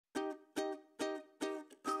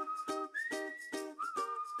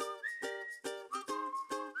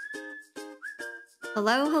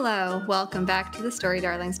Hello, hello. Welcome back to the Story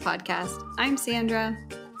Darlings podcast. I'm Sandra.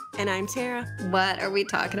 And I'm Tara. What are we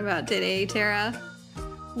talking about today, Tara?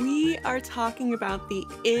 We are talking about the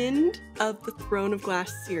end of the Throne of Glass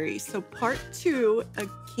series. So part 2, A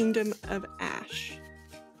Kingdom of Ash.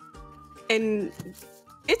 And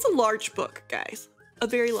it's a large book, guys. A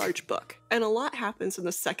very large book. And a lot happens in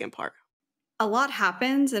the second part. A lot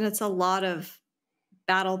happens, and it's a lot of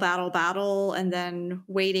battle, and then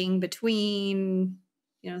waiting between,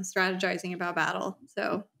 strategizing about battle.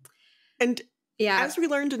 So, and yeah, as we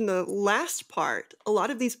learned in the last part, a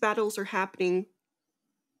lot of these battles are happening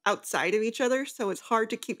outside of each other, so it's hard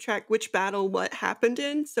to keep track which battle what happened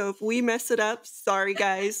in. So if we mess it up, sorry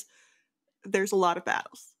guys, there's a lot of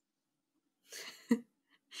battles.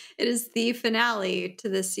 It is the finale to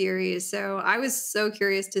this series, so I was so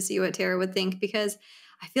curious to see what Tara would think, because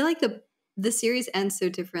I feel like the series ends so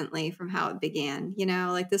differently from how it began.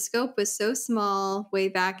 Like the scope was so small way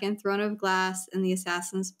back in Throne of Glass and the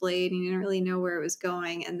Assassin's Blade, and you didn't really know where it was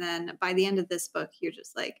going. And then by the end of this book, you're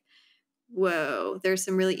just like, whoa, there's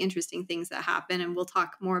some really interesting things that happen, and we'll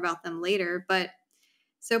talk more about them later. But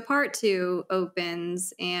so part 2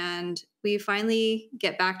 opens, and we finally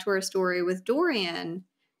get back to our story with Dorian,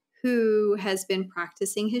 who has been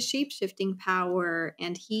practicing his shape-shifting power,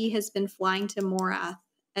 and he has been flying to Morath.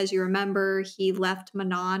 As you remember, he left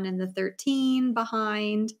Manon and the 13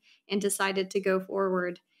 behind and decided to go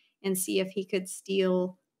forward and see if he could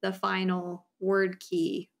steal the final word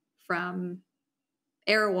key from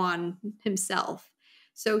Erewhon himself.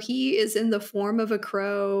 So he is in the form of a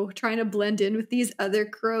crow, trying to blend in with these other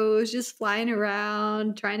crows, just flying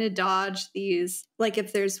around, trying to dodge these, like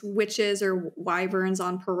if there's witches or wyverns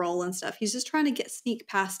on parole and stuff. He's just trying to sneak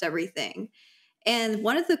past everything. And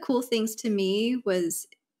one of the cool things to me was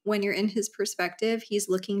when you're in his perspective, he's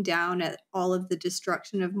looking down at all of the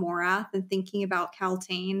destruction of Morath and thinking about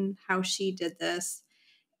Kaltain, how she did this.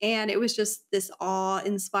 And it was just this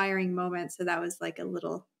awe-inspiring moment. So that was like a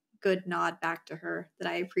little good nod back to her that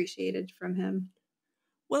I appreciated from him.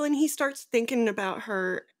 Well, and he starts thinking about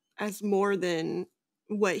her as more than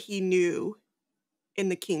what he knew in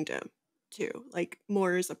the kingdom, too. Like,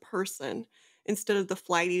 more as a person, instead of the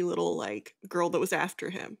flighty little, like, girl that was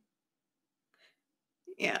after him.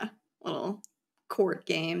 Yeah, little court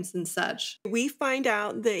games and such. We find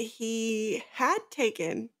out that he had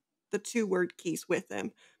taken the 2 word keys with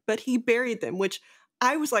him, but he buried them, which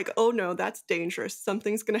I was like, oh no, that's dangerous.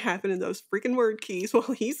 Something's going to happen in those freaking word keys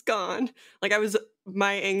while he's gone. Like,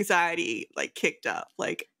 my anxiety, like, kicked up,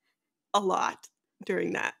 like, a lot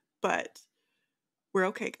during that. But we're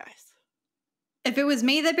okay, guys. If it was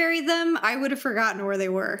me that buried them, I would have forgotten where they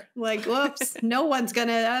were. Like, whoops, no one's going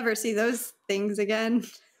to ever see those things again.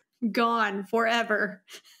 Gone forever.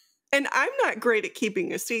 And I'm not great at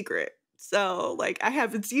keeping a secret. So, like, I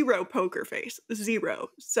have 0 poker face. 0.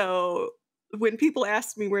 So when people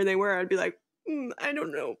asked me where they were, I'd be like, I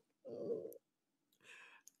don't know.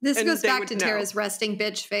 This goes back to Tara's resting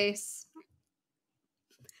bitch face.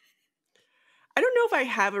 I don't know if I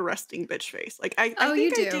have a resting bitch face. Like, I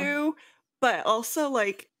think I do. But also,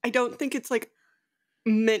 like, I don't think it's, like,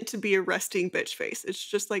 meant to be a resting bitch face. It's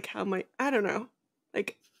just, like, I don't know.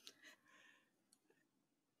 Like,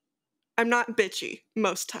 I'm not bitchy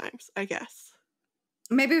most times, I guess.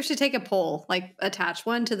 Maybe we should take a poll, like, attach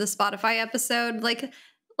one to the Spotify episode. Like,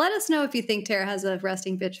 let us know if you think Tara has a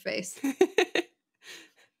resting bitch face.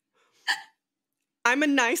 I'm a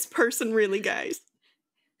nice person, really, guys.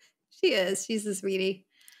 She is. She's a sweetie.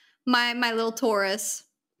 My little Taurus.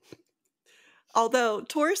 Although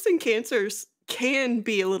Taurus and Cancers can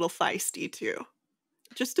be a little feisty too.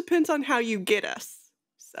 Just depends on how you get us.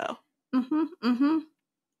 So.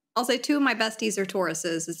 I'll say 2 of my besties are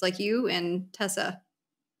Tauruses. It's like you and Tessa.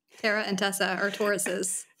 Tara and Tessa are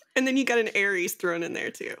Tauruses. And then you got an Aries thrown in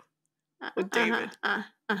there too. With David.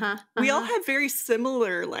 We all have very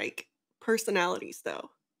similar, like, personalities though.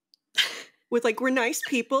 With, like, we're nice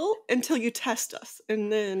people until you test us. And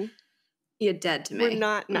then you're dead to me. We're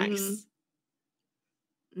not nice.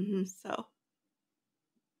 So,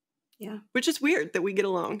 yeah. Which is weird that we get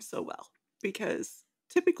along so well, because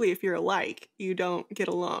typically if you're alike, you don't get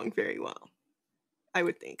along very well, I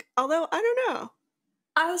would think. Although, I don't know.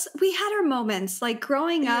 We had our moments, like,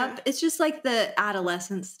 growing up. It's just like the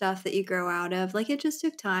adolescent stuff that you grow out of. Like, it just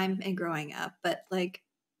took time and growing up, but, like,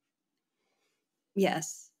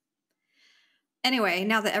 yes. Anyway,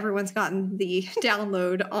 now that everyone's gotten the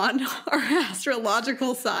download on our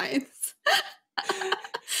astrological signs.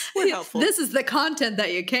 We're helpful. This is the content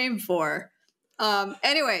that you came for.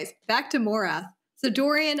 Anyways, back to Morath. So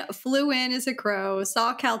Dorian flew in as a crow,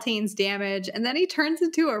 saw Kaltain's damage, and then he turns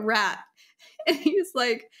into a rat. And he's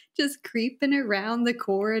like just creeping around the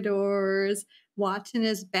corridors, watching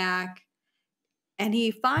his back. And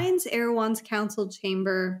he finds Erewhon's council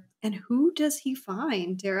chamber. And who does he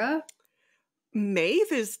find, Tara?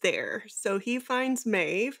 Maeve is there. So he finds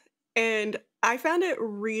Maeve. And I found it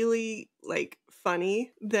really like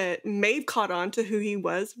funny that Maeve caught on to who he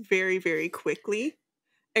was very, very quickly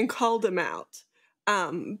and called him out.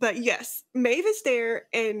 But yes, Maeve is there,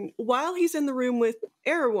 and while he's in the room with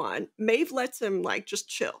Erewhon, Maeve lets him like just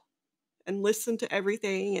chill and listen to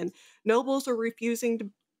everything, and nobles are refusing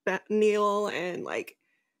to kneel, and like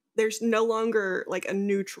there's no longer like a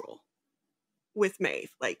neutral with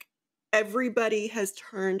Maeve. Like everybody has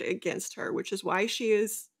turned against her, which is why she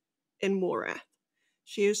is in Morath.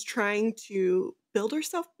 She is trying to build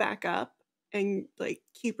herself back up and like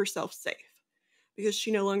keep herself safe because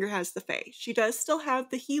she no longer has the Fae. She does still have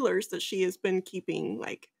the healers that she has been keeping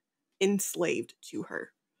like enslaved to her,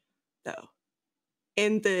 though.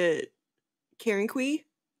 And the Carinqui,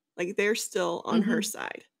 like they're still on her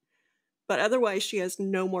side. But otherwise, she has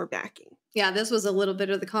no more backing. Yeah, this was a little bit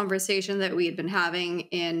of the conversation that we had been having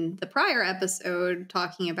in the prior episode,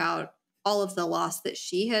 talking about all of the loss that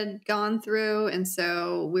she had gone through. And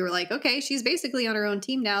so we were like, okay, she's basically on her own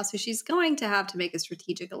team now. So she's going to have to make a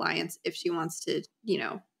strategic alliance if she wants to, you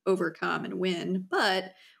know, overcome and win.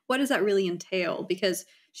 But what does that really entail? Because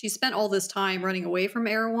she spent all this time running away from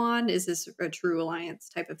Erewhon. Is this a true alliance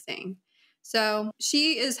type of thing? So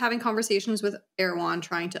she is having conversations with Erewhon,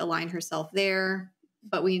 trying to align herself there.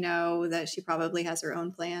 But we know that she probably has her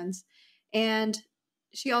own plans. And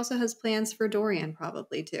she also has plans for Dorian,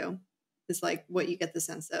 probably, too. Is like what you get the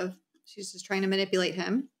sense of. She's just trying to manipulate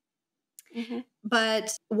him.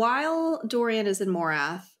 But while Dorian is in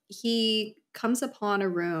Morath, he comes upon a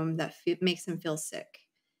room that makes him feel sick.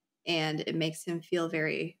 And it makes him feel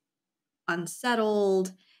very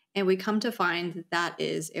unsettled. And we come to find that that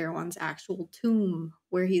is Erewhon's actual tomb,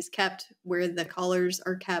 where he's kept, where the collars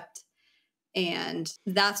are kept. And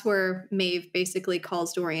that's where Maeve basically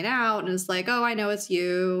calls Dorian out and is like, oh, I know it's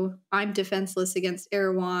you. I'm defenseless against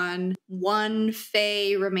Erewhon. One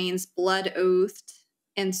Fae remains blood-oathed.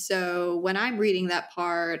 And so when I'm reading that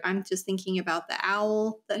part, I'm just thinking about the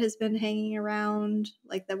owl that has been hanging around,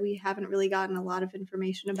 like that we haven't really gotten a lot of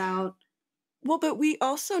information about. Well, but we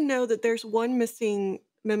also know that there's one missing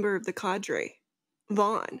member of the cadre,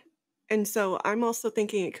 Vaughn. And so I'm also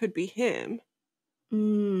thinking it could be him.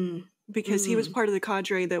 Because he was part of the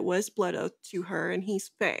cadre that was blood oath to her, and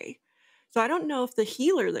he's Fae. So I don't know if the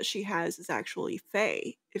healer that she has is actually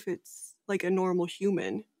Fae, if it's like a normal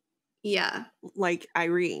human. Yeah. Like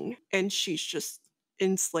Irene, and she's just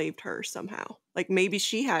enslaved her somehow. Like maybe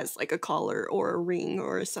she has like a collar or a ring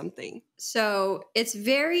or something. So it's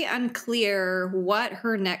very unclear what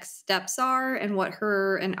her next steps are and what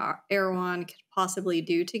her and Erewhon could possibly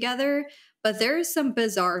do together. But there's some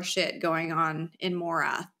bizarre shit going on in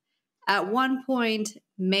Morath. At one point,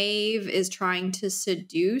 Maeve is trying to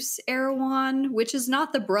seduce Erewhon, which is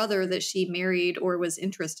not the brother that she married or was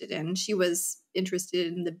interested in. She was interested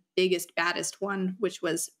in the biggest, baddest one, which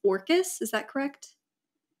was Orcus. Is that correct?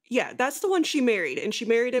 Yeah, that's the one she married, and she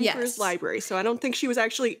married him for his library, so I don't think she was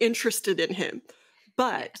actually interested in him.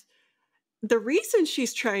 But the reason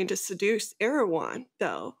she's trying to seduce Erewhon,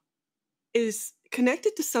 though, is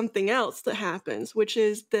connected to something else that happens, which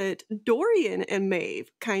is that Dorian and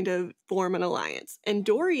Maeve kind of form an alliance, and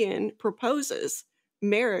Dorian proposes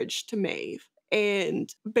marriage to Maeve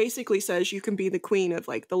and basically says you can be the queen of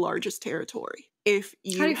like the largest territory if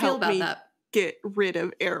you help me get rid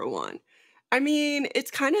of Erewhon. I mean,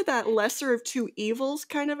 it's kind of that lesser of two evils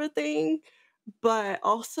kind of a thing, but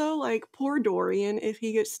also like poor Dorian, if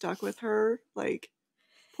he gets stuck with her, like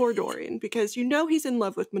poor Dorian, because you know he's in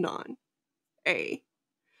love with Manon. A.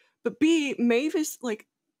 But B, Maeve is like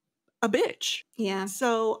a bitch. Yeah.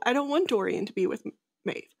 So I don't want Dorian to be with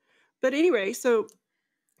Maeve. But anyway, so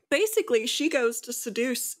basically she goes to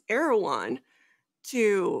seduce Erewhon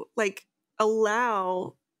to like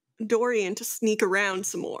allow Dorian to sneak around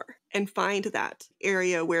some more and find that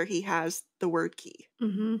area where he has the word key.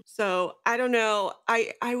 So I don't know.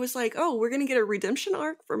 I was like, oh, we're going to get a redemption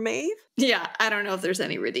arc for Maeve? Yeah, I don't know if there's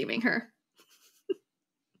any redeeming her.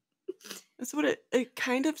 That's what it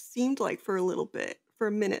kind of seemed like for a little bit, for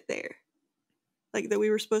a minute there. Like that we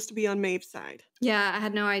were supposed to be on Maeve's side. Yeah, I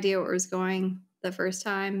had no idea where it was going the first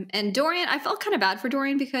time. And Dorian, I felt kind of bad for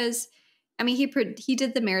Dorian because, I mean, he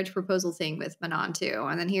did the marriage proposal thing with Manon too.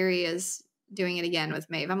 And then here he is doing it again with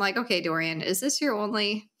Maeve. I'm like, okay, Dorian, is this your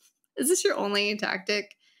only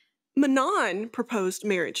tactic? Manon proposed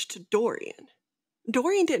marriage to Dorian.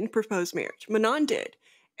 Dorian didn't propose marriage. Manon did.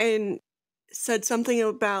 And said something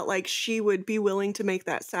about, like, she would be willing to make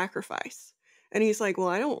that sacrifice. And he's like, well,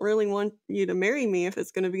 I don't really want you to marry me if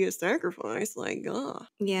it's going to be a sacrifice. Like,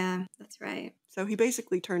 Yeah, that's right. So he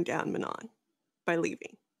basically turned down Manon by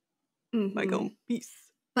leaving, by going, peace.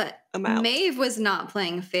 But I'm out. Maeve was not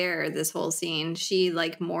playing fair this whole scene. She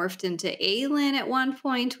like morphed into Aelin at one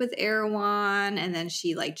point with Erewhon, and then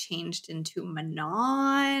she like changed into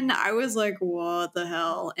Manon. I was like, what the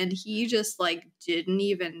hell? And he just like didn't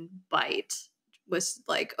even bite. Was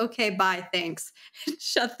like, okay, bye, thanks.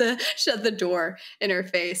 shut the door in her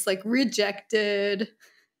face. Like, rejected.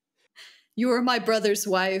 You are my brother's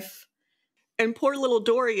wife. And poor little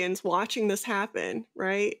Dorian's watching this happen,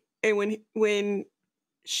 right? And when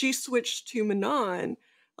she switched to Manon,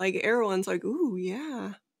 like, Erewhon's like, ooh,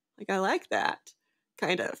 yeah, like, I like that,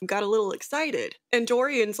 kind of. Got a little excited. And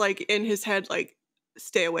Dorian's, like, in his head, like,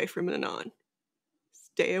 stay away from Manon.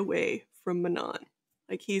 Stay away from Manon.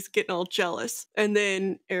 Like, he's getting all jealous. And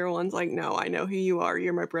then Erewhon's like, no, I know who you are.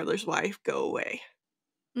 You're my brother's wife. Go away.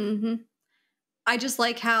 I just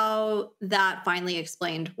like how that finally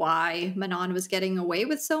explained why Manon was getting away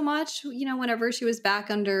with so much, you know, whenever she was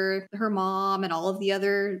back under her mom and all of the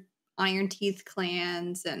other Iron Teeth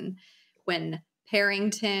clans, and when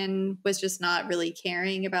Parrington was just not really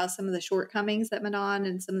caring about some of the shortcomings that Manon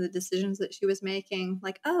and some of the decisions that she was making.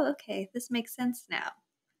 Like, oh, okay, this makes sense now.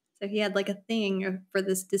 So he had like a thing for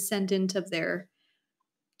this descendant of their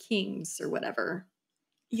kings or whatever.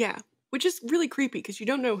 Yeah, which is really creepy because you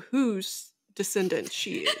don't know whose descendant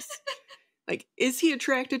she is. Like, is he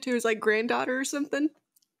attracted to his, like, granddaughter or something?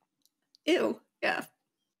 Ew, yeah.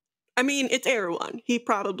 I mean, it's Erewhon. He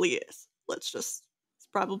probably is. It's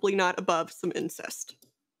probably not above some incest.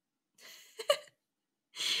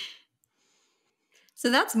 So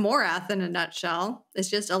that's Morath in a nutshell. It's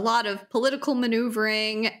just a lot of political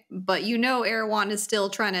maneuvering, but you know Erewhon is still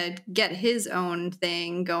trying to get his own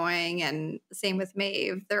thing going, and same with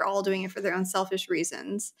Maeve. They're all doing it for their own selfish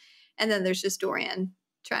reasons. And then there's just Dorian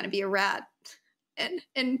trying to be a rat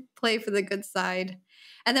and play for the good side.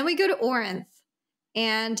 And then we go to Orinth,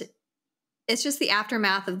 and it's just the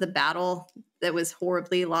aftermath of the battle that was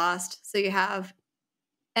horribly lost. So you have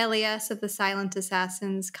Elias of the Silent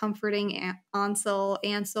Assassins comforting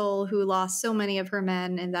Ansel, who lost so many of her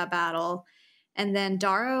men in that battle. And then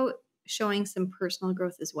Darrow showing some personal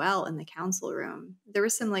growth as well in the council room. There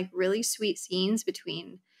was some like really sweet scenes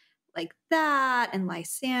between like that and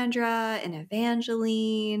Lysandra and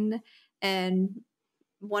Evangeline. And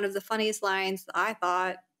one of the funniest lines that I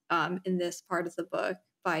thought in this part of the book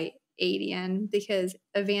by Adian, because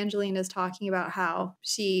Evangeline is talking about how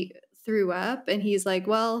she threw up, and he's like,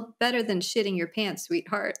 well, better than shitting your pants,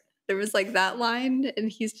 sweetheart. There was like that line, and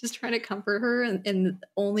he's just trying to comfort her in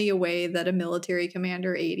only a way that a military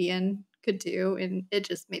commander, Adian, could do. And it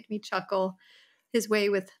just made me chuckle. His way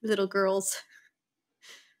with little girls.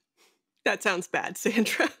 That sounds bad,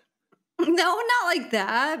 Sandra. No, not like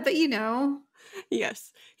that, but you know.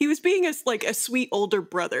 Yes. He was being a sweet older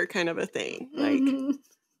brother kind of a thing. Like,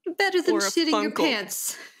 better than shitting your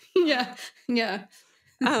pants. Yeah.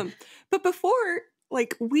 But before,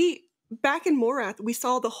 like, back in Morath, we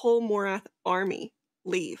saw the whole Morath army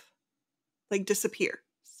leave, like, disappear.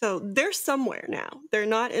 So they're somewhere now. They're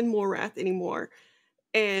not in Morath anymore.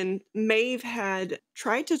 And Maeve had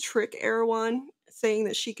tried to trick Erewhon, saying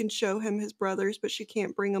that she can show him his brothers, but she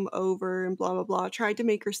can't bring them over and blah, blah, blah. Tried to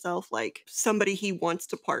make herself like somebody he wants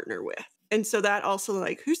to partner with. And so that also,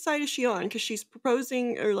 like, whose side is she on? Because she's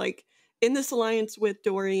proposing or like in this alliance with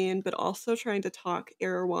Dorian, but also trying to talk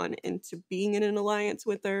Erewhon into being in an alliance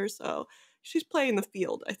with her. So she's playing the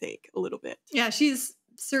field, I think, a little bit. Yeah, she's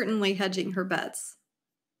certainly hedging her bets.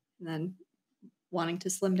 And then wanting to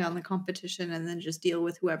slim down the competition and then just deal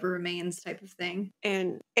with whoever remains type of thing.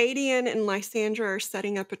 And Adian and Lysandra are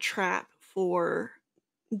setting up a trap for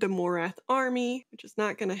the Morath army, which is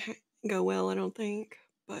not going to go well, I don't think,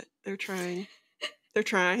 but they're trying. They're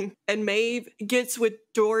trying. And Maeve gets with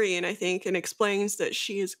Dorian, I think, and explains that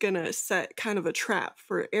she is going to set kind of a trap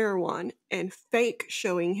for Erewhon and fake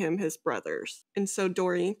showing him his brothers. And so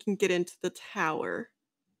Dorian can get into the tower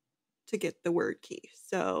to get the word key.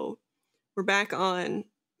 So we're back on,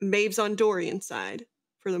 Maeve's on Dorian's side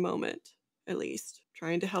for the moment, at least,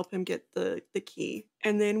 trying to help him get the key.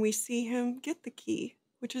 And then we see him get the key,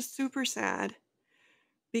 which is super sad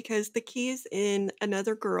because the key is in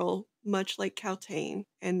another girl, much like Kaltain,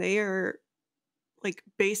 and they are like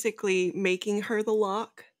basically making her the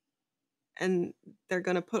lock, and they're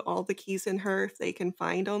going to put all the keys in her if they can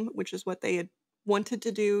find them, which is what they had wanted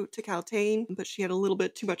to do to Kaltain, but she had a little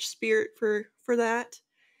bit too much spirit for that.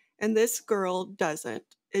 And this girl doesn't.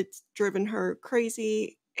 It's driven her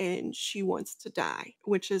crazy. and she wants to die,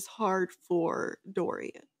 which is hard for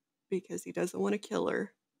Dorian because he doesn't want to kill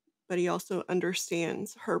her, but he also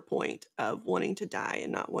understands her point of wanting to die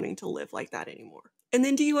and not wanting to live like that anymore. And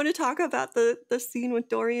then do you want to talk about the scene with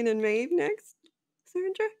Dorian and Maeve next,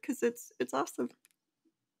 Sandra? Because it's awesome.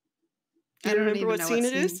 Do you remember what scene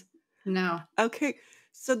it is? No. Okay,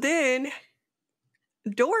 so then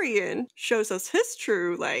Dorian shows us his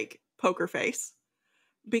true, like, poker face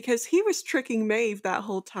because he was tricking Maeve that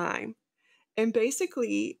whole time. And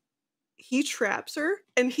basically, he traps her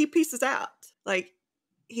and he pieces out. Like,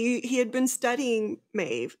 he had been studying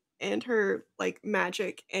Maeve and her, like,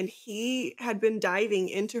 magic, and he had been diving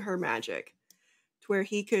into her magic to where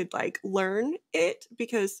he could, like, learn it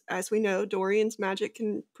because, as we know, Dorian's magic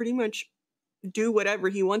can pretty much do whatever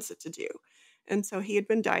he wants it to do. And so he had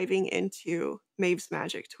been diving into Maeve's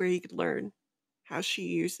magic to where he could learn how she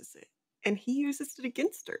uses it. And he uses it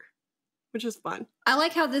against her, which is fun. I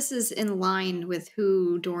like how this is in line with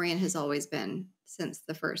who Dorian has always been since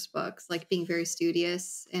the first books, like being very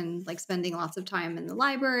studious and like spending lots of time in the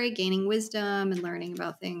library, gaining wisdom and learning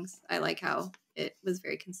about things. I like how it was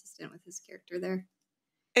very consistent with his character there.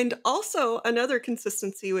 And also another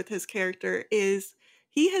consistency with his character is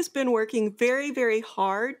he has been working very, very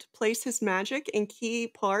hard to place his magic in key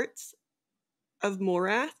parts of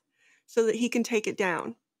Morath so that he can take it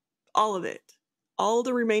down. All of it. All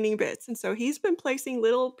the remaining bits. And so he's been placing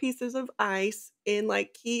little pieces of ice in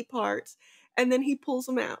like key parts, and then he pulls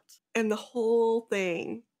them out. And the whole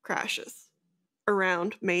thing crashes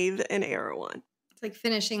around Maeve and Erewhon. It's like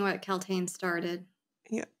finishing what Keltane started.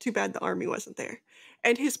 Yeah, too bad the army wasn't there.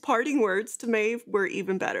 And his parting words to Maeve were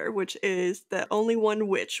even better, which is that only one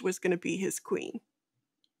witch was going to be his queen.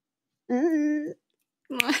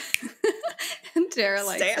 Tera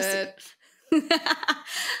likes it.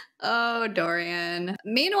 Oh, Dorian.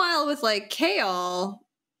 Meanwhile, with like Chaol,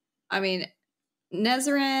 I mean,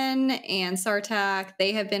 Nezarin and Sartak,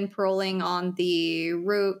 they have been patrolling on the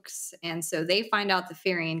Rooks, and so they find out the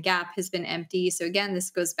Farian Gap has been empty. So again, this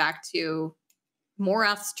goes back to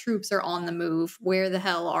Morath's troops are on the move. Where the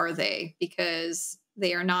hell are they? Because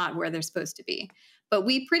they are not where they're supposed to be. But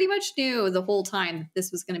we pretty much knew the whole time that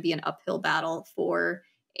this was going to be an uphill battle for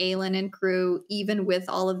Aelin and crew, even with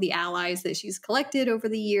all of the allies that she's collected over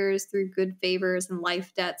the years through good favors and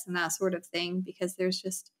life debts and that sort of thing, because there's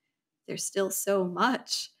still so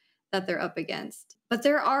much that they're up against. But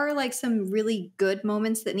there are like some really good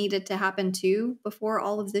moments that needed to happen too before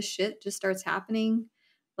all of this shit just starts happening.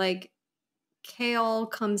 Like Chaol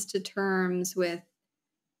comes to terms with,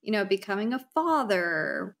 you know, becoming a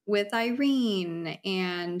father with Irene.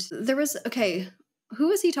 And there was, okay, who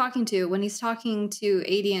was he talking to when he's talking to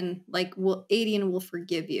Aedion? Like, Aedion will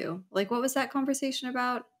forgive you. Like, what was that conversation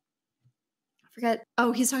about? I forget.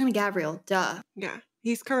 Oh, he's talking to Gabriel. Duh. Yeah.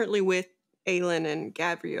 He's currently with Aelin and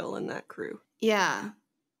Gabriel and that crew. Yeah.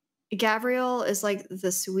 Gabriel is like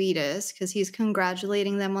the sweetest because he's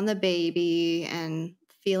congratulating them on the baby and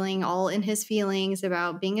feeling all in his feelings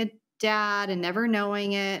about being a dad and never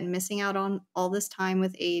knowing it and missing out on all this time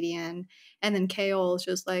with Aedion. And then Chaol is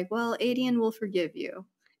just like, well, Aedion will forgive you.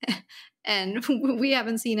 And we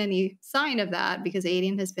haven't seen any sign of that because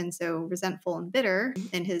Aedion has been so resentful and bitter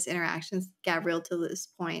in his interactions with Gabriel to this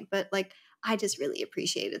point. But like, I just really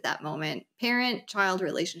appreciated that moment. Parent-child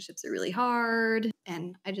relationships are really hard.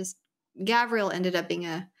 And Gabriel ended up being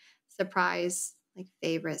a surprise, like,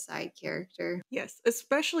 favorite side character. Yes,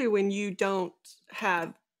 especially when you don't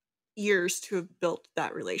have years to have built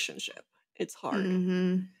that relationship. It's hard.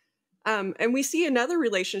 Mm-hmm. And we see another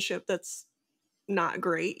relationship that's not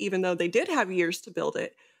great, even though they did have years to build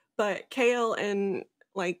it. But Chaol and,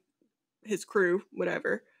 like, his crew,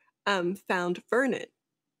 whatever, found Vernon.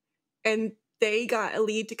 And they got a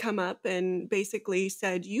lead to come up and basically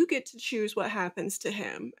said, you get to choose what happens to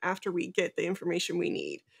him after we get the information we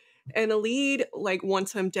need. And a lead, like,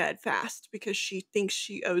 wants him dead fast because she thinks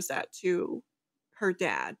she owes that to her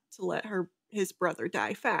dad to let his brother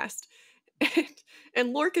die fast.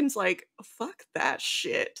 And Lorcan's like, fuck that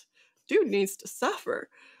shit. Dude needs to suffer.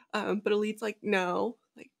 But Elite's like, no,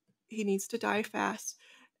 like, he needs to die fast.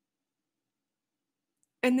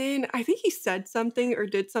 And then I think he said something or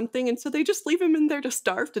did something, and so they just leave him in there to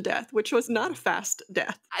starve to death, which was not a fast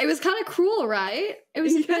death. It was kind of cruel, right? It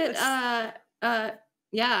was a bit,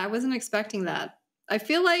 yeah, I wasn't expecting that. I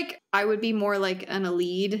feel like I would be more like an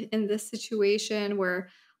Elide in this situation where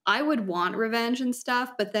I would want revenge and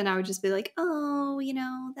stuff, but then I would just be like, oh, you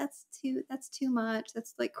know, that's too much.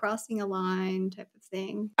 That's like crossing a line type of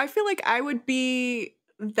thing. I feel like I would be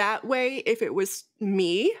that way if it was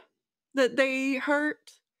me that they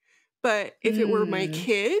hurt, But if it were my Hmm.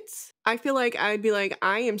 kids, I feel like I'd be like,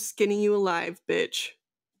 I am skinning you alive, bitch.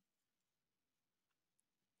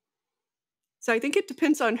 So I think it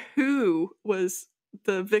depends on who was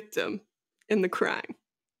the victim in the crime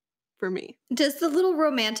for me. Does the little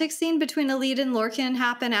romantic scene between Elite and Lorcan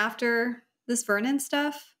happen after this Vernon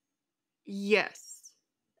stuff? Yes.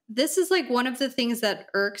 This is like one of the things that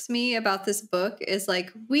irks me about this book is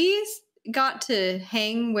like we got to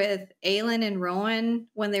hang with Aelin and Rowan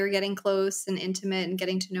when they were getting close and intimate and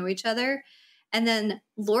getting to know each other. And then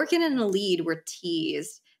Lorcan and Elide were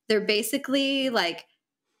teased. They're basically like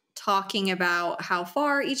talking about how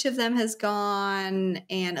far each of them has gone,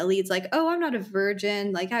 and Elide's like, "Oh, I'm not a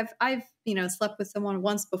virgin. Like I've slept with someone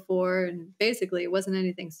once before, and basically it wasn't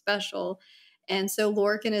anything special." And so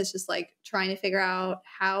Lorcan is just like trying to figure out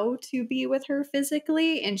how to be with her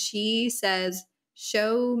physically, and she says,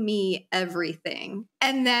 "Show me everything."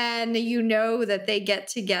 And then that they get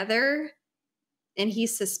together, and he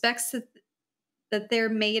suspects that they're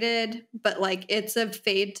mated, but like it's a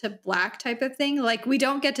fade to black type of thing. Like we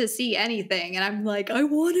don't get to see anything. And I'm like, I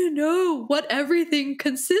want to know what everything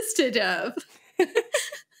consisted of.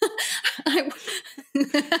 I-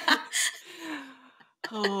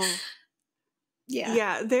 Oh. yeah.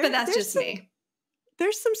 Yeah, But that's just me.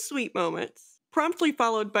 There's some sweet moments, promptly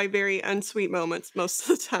followed by very unsweet moments most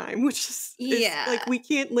of the time, which is like Yeah. we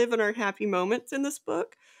can't live in our happy moments in this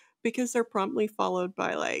book because they're promptly followed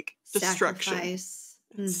by like destruction Sacrifice.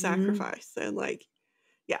 and sacrifice and like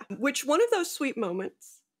yeah. Which one of those sweet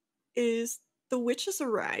moments is the witches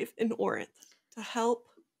arrive in Orinth to help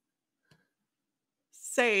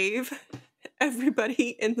save everybody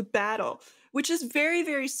in the battle, which is very,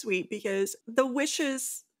 very sweet because the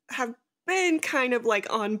witches have been kind of like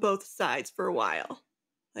on both sides for a while,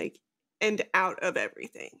 like, and out of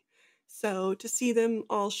everything. So to see them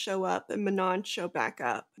all show up and Manon show back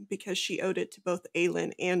up because she owed it to both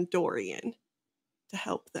Aelin and Dorian to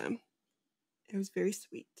help them. It was very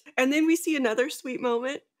sweet. And then we see another sweet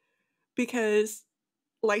moment because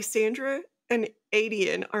Lysandra and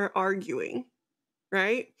Adian are arguing,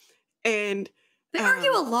 right? And They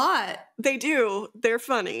argue a lot. they do. They're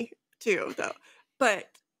funny too, though. But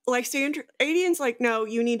Lysandra, Adian's like, no,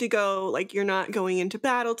 you need to go. Like, you're not going into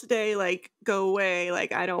battle today. Like, go away.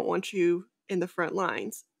 Like, I don't want you in the front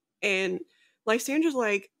lines. And Lysandra's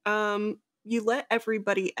like, you let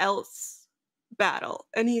everybody else battle.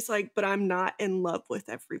 And he's like, but I'm not in love with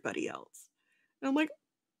everybody else. And I'm like,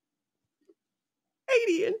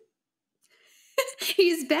 Adian.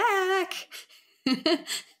 He's back.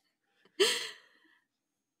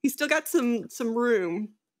 He's still got some room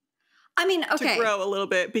I mean, to okay. grow a little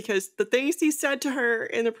bit because the things he said to her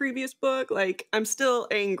in the previous book, like, I'm still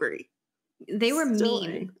angry. They were Still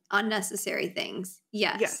mean, unnecessary things.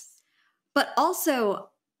 Yes. Yes. But also,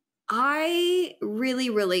 I really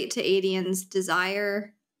relate to Adian's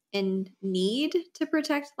desire and need to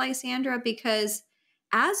protect Lysandra because,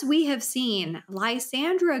 as we have seen,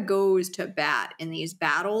 Lysandra goes to bat in these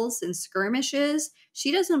battles and skirmishes.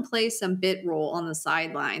 She doesn't play some bit role on the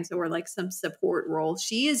sidelines or like some support role.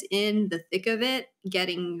 She is in the thick of it,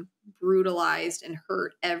 getting brutalized and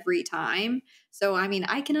hurt every time. So, I mean,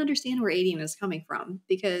 I can understand where Adian is coming from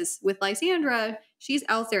because with Lysandra, she's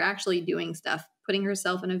out there actually doing stuff, putting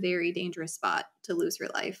herself in a very dangerous spot to lose her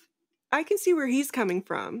life. I can see where he's coming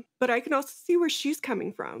from, but I can also see where she's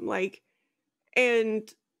coming from. Like, and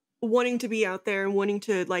wanting to be out there and wanting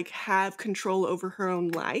to like have control over her own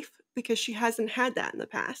life because she hasn't had that in the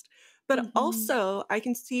past. But also, I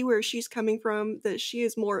can see where she's coming from that she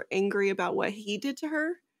is more angry about what he did to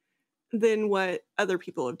her than what other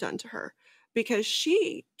people have done to her because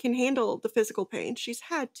she can handle the physical pain. She's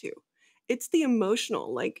had to. It's the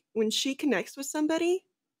emotional, like when she connects with somebody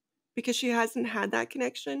because she hasn't had that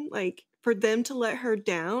connection, like for them to let her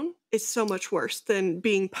down is so much worse than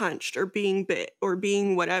being punched or being bit or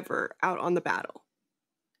being whatever out on the battle.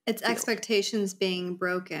 It's expectations being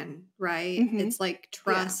broken, right? Mm-hmm. It's like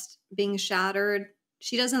trust being shattered.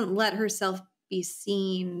 She doesn't let herself be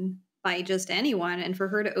seen by just anyone. And for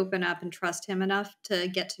her to open up and trust him enough to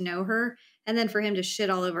get to know her, and then for him to shit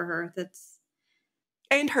all over her,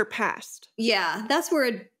 and her past. Yeah, that's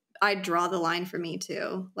where I'd draw the line for me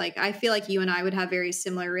too. Like, I feel like you and I would have very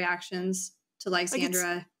similar reactions to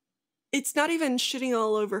Lysandra. Like it's not even shitting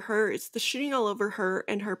all over her. It's the shitting all over her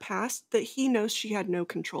and her past that he knows she had no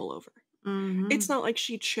control over. Mm-hmm. It's not like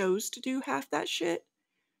she chose to do half that shit,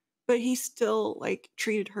 but he still like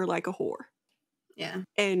treated her like a whore. Yeah.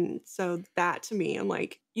 And so that to me, I'm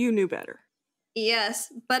like, you knew better.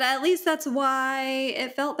 Yes, but at least that's why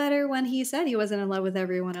it felt better when he said he wasn't in love with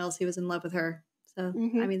everyone else. He was in love with her. So, I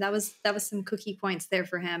Mhm. mean, that was some cookie points there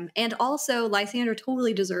for him. And also, Lysander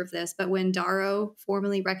totally deserved this, but when Darrow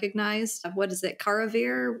formally recognized, what is it,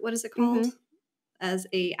 Caravir, what is it called? Mhm. As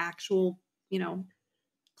a actual, you know,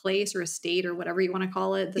 place or a state or whatever you want to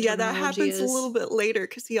call it, the Yeah, that terminology happens a is. little bit later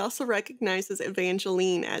because he also recognizes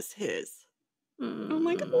Evangeline as his. I'm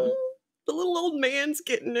like, Mm, "Oh, the little old man's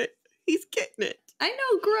getting it. He's getting it." I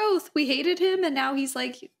know, growth. We hated him, and now he's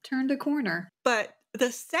like turned a corner. But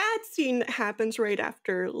the sad scene that happens right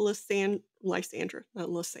after Lysandra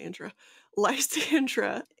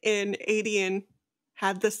and Adian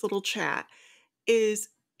have this little chat is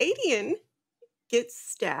Adian gets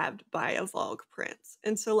stabbed by a Vogue prince.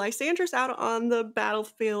 And so Lysandra's out on the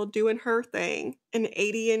battlefield doing her thing, and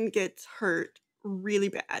Adian gets hurt really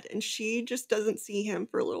bad, and she just doesn't see him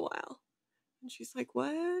for a little while. And she's like,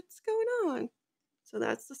 "What's going on?" So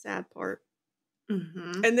that's the sad part.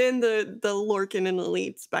 Hmm. And then the Lorcan and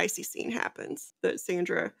Elite spicy scene happens that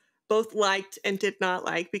Sandra both liked and did not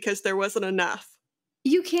like because there wasn't enough.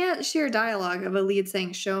 You can't share dialogue of a lead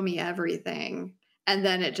saying, "Show me everything," and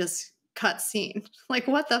then it just cuts scene. Like,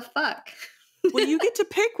 what the fuck? Well, you get to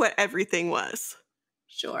pick what everything was.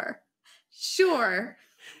 Sure. Sure.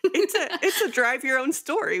 It's a drive your own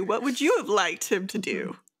story. What would you have liked him to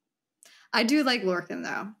do? I do like Lorcan,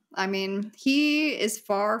 though. I mean, he is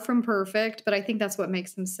far from perfect, but I think that's what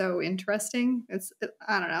makes him so interesting.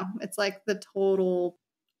 I don't know. It's like the total.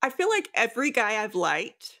 I feel like every guy I've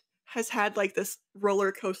liked has had like this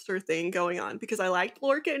roller coaster thing going on because I liked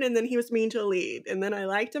Lorcan and then he was mean to Lead. And then I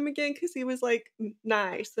liked him again because he was like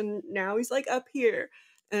nice. And now he's like up here.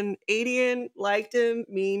 And Adian liked him,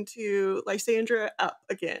 mean to Lysandra, up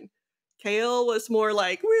again. Kale was more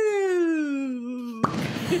like, woo.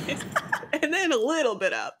 And then a little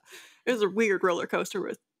bit up. It was a weird roller coaster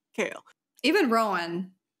with Kale. Even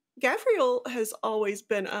Rowan. Gabriel has always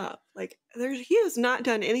been up. Like he has not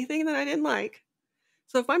done anything that I didn't like.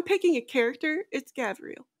 So if I'm picking a character, it's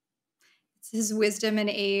Gabriel. It's his wisdom and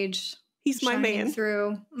age He's my shining man.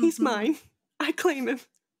 through. He's Mhm. mine. I claim him.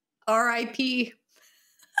 R.I.P.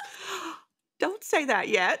 Don't say that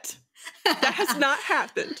yet. That has not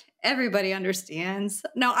happened. Everybody understands.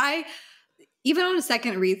 No, even on a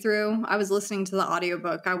second read through, I was listening to the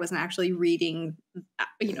audiobook. I wasn't actually reading,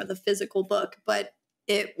 the physical book, but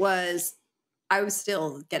I was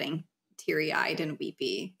still getting teary eyed and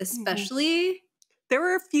weepy, especially. There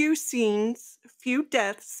were a few scenes, a few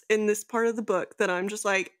deaths in this part of the book that I'm just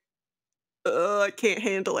like, I can't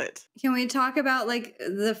handle it. Can we talk about like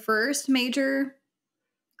the first major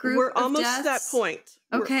group We're of almost deaths? to that point.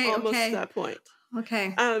 Okay, We're almost okay. to that point.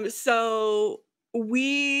 Okay. So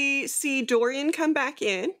we see Dorian come back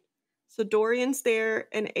in. So Dorian's there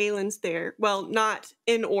and Aylin's there. Well, not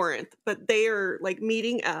in Orinth, but they are like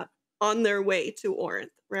meeting up on their way to Orinth,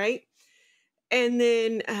 right? And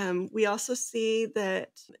then we also see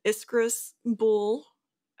that Iskra's bull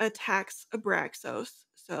attacks Abraxos.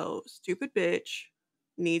 So stupid bitch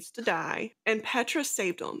needs to die. And Petra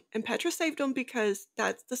saved him. And Petra saved him because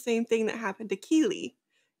that's the same thing that happened to Keely.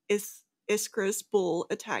 Iskra's bull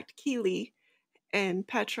attacked Keely and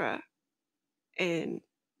Petra and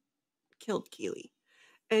killed Keely.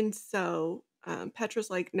 And so Petra's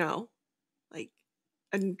like, no, like,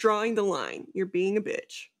 I'm drawing the line. You're being a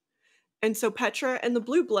bitch. And so Petra and the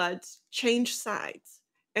Blue Bloods change sides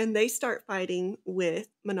and they start fighting with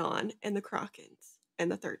Manon and the Krakens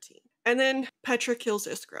and the 13. And then Petra kills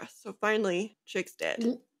Iskra. So finally, chick's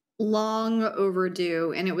dead. Long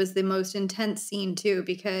overdue. And it was the most intense scene too,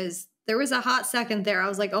 because there was a hot second there. I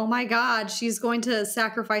was like, oh my God, she's going to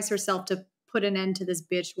sacrifice herself to put an end to this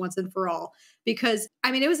bitch once and for all. Because,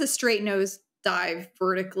 I mean, it was a straight nose dive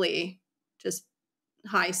vertically, just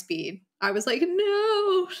high speed. I was like,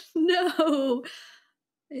 no,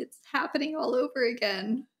 it's happening all over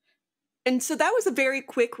again. And so that was a very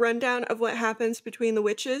quick rundown of what happens between the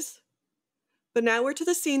witches. But now we're to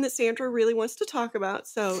the scene that Sandra really wants to talk about.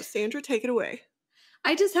 So Sandra, take it away.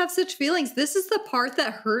 I just have such feelings. This is the part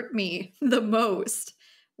that hurt me the most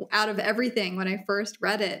out of everything when I first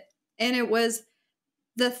read it. And it was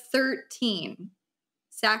the 13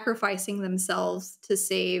 sacrificing themselves to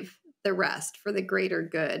save the rest for the greater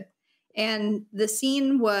good. And the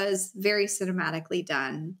scene was very cinematically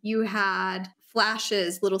done. You had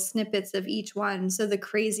flashes, little snippets of each one. So the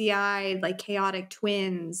crazy-eyed, like chaotic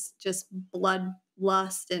twins, just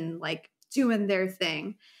bloodlust and like doing their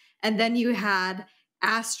thing. And then you had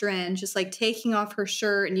Astrid just like taking off her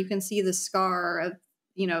shirt, and you can see the scar of,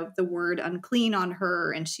 the word unclean on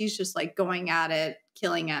her. And she's just like going at it,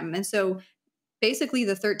 killing him. And so basically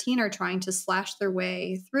the 13 are trying to slash their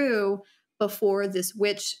way through, before this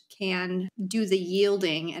witch can do the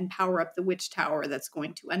yielding and power up the witch tower that's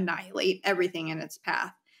going to annihilate everything in its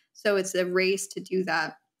path. So it's a race to do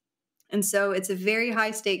that. And so it's a very high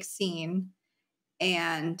stakes scene.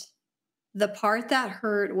 And the part that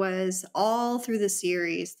hurt was all through the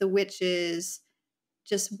series, the witches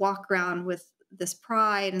just walk around with this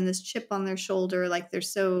pride and this chip on their shoulder, like they're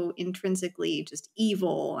so intrinsically just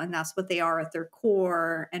evil, and that's what they are at their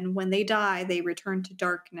core. And when they die, they return to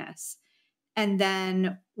darkness. And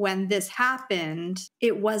then when this happened,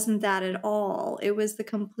 it wasn't that at all. It was the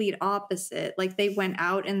complete opposite. Like they went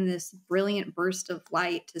out in this brilliant burst of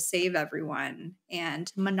light to save everyone.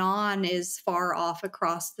 And Manon is far off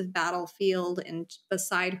across the battlefield and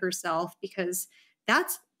beside herself because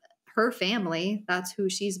that's her family. That's who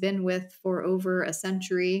she's been with for over a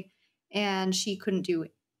century. And she couldn't do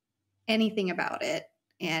anything about it.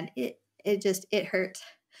 And it hurt.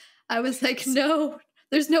 I was like, no,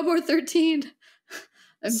 there's no more 13.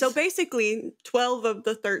 So basically, 12 of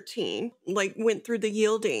the 13 like went through the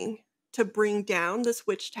yielding to bring down this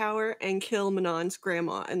witch tower and kill Manon's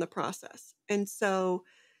grandma in the process. And so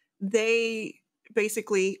they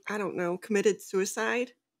basically, I don't know, committed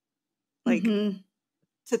suicide, like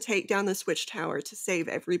to take down this witch tower to save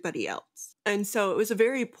everybody else. And so it was a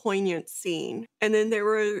very poignant scene. And then there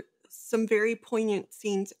were some very poignant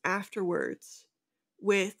scenes afterwards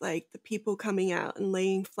with like the people coming out and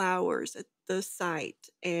laying flowers at the site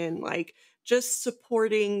and like just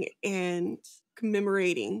supporting and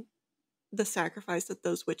commemorating the sacrifice that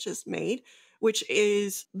those witches made, which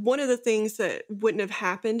is one of the things that wouldn't have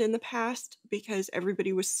happened in the past because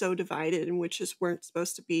everybody was so divided and witches weren't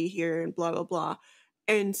supposed to be here and blah, blah, blah.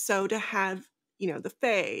 And so to have, you know, the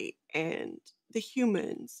fae and the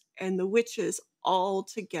humans and the witches all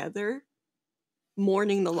together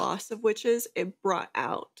mourning the loss of witches, it brought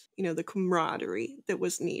out, you know, the camaraderie that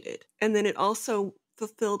was needed. And then it also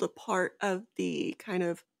fulfilled a part of the kind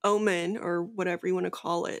of omen or whatever you want to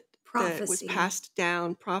call it that was passed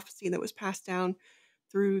down, prophecy that was passed down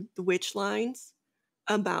through the witch lines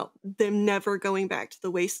about them never going back to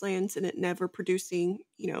the wastelands and it never producing,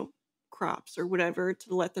 you know, crops or whatever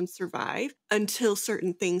to let them survive until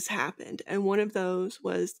certain things happened. And one of those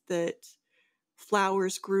was that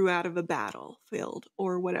flowers grew out of a battlefield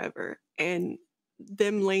or whatever, and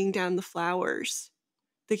them laying down the flowers,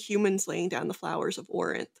 the humans laying down the flowers of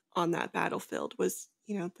Orinth on that battlefield was,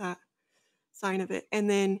 you know, that sign of it. And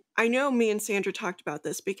then I know me and Sandra talked about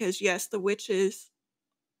this because yes, the witches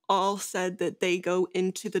all said that they go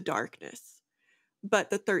into the darkness, but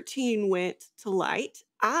the 13 went to light.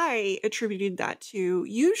 I attributed that to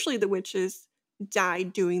usually the witches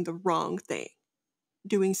died doing the wrong thing,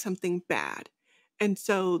 doing something bad. And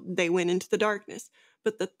so they went into the darkness.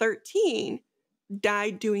 But the 13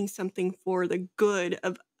 died doing something for the good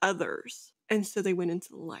of others. And so they went into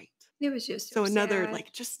the light. It was just so another sad.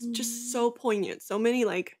 like just so poignant. So many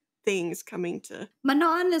like things coming to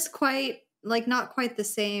Manon is quite like not quite the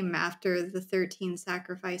same after the 13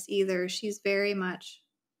 sacrifice either. She's very much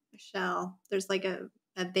a shell. There's like a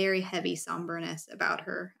very heavy somberness about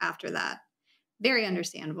her after that. Very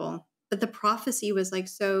understandable. But the prophecy was like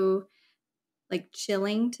so like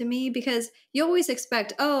chilling to me because you always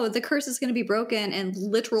expect, oh, the curse is going to be broken and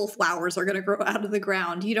literal flowers are going to grow out of the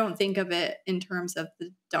ground. You don't think of it in terms of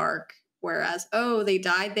the dark, whereas, oh, they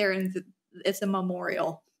died there and it's a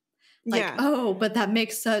memorial. Like, yeah. Oh, but that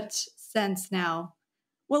makes such sense now.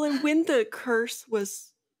 Well, and when the curse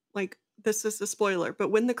was like, this is a spoiler,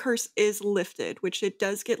 but when the curse is lifted, which it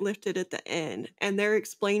does get lifted at the end, and they're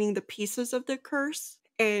explaining the pieces of the curse,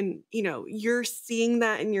 and, you know, you're seeing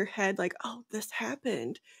that in your head, like, oh, this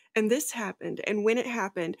happened, and this happened, and when it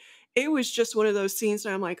happened, it was just one of those scenes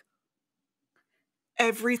where I'm like,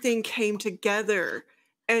 everything came together.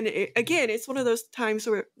 And again, it's one of those times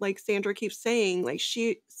where, like Sandra keeps saying, like,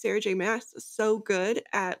 Sarah J Maas is so good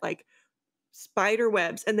at, like, spider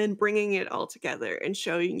webs and then bringing it all together and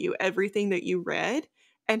showing you everything that you read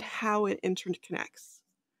and how it interconnects.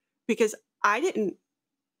 Because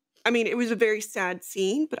it was a very sad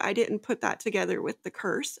scene, but I didn't put that together with the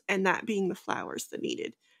curse and that being the flowers that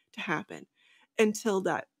needed to happen until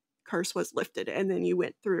that curse was lifted. And then you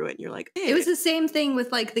went through it and you're like, It was the same thing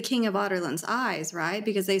with like the King of Otterland's eyes, right?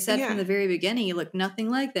 Because they said from the very beginning, he looked nothing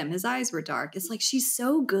like them. His eyes were dark. It's like she's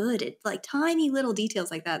so good at like tiny little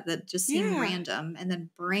details like that just seem random and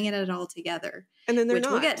then bringing it all together. And then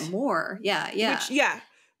we'll get more. Yeah.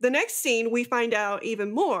 The next scene, we find out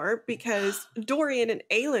even more because Dorian and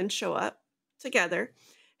Aelin show up together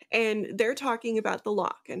and they're talking about the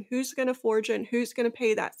lock and who's going to forge it and who's going to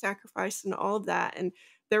pay that sacrifice and all of that. And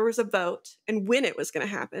there was a vote and when it was going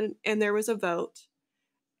to happen. And there was a vote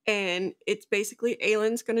And it's basically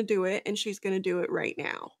Aylin's going to do it, and she's going to do it right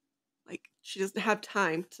now. Like, she doesn't have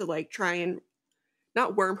time to, like, try and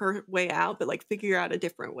not worm her way out, but, like, figure out a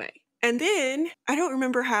different way. And then, I don't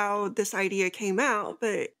remember how this idea came out,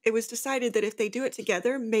 but it was decided that if they do it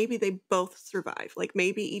together, maybe they both survive. Like,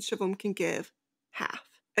 maybe each of them can give half.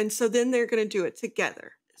 And so then they're going to do it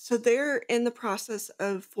together. So they're in the process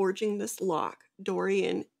of forging this lock,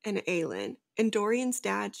 Dorian and Aylin. And Dorian's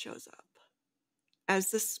dad shows up as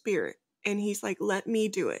the spirit. And he's like, let me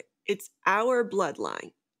do it. It's our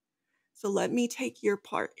bloodline. So let me take your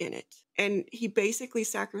part in it. And he basically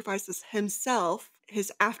sacrifices himself,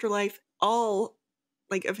 his afterlife, all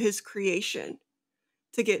like of his creation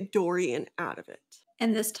to get Dorian out of it.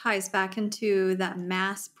 And this ties back into that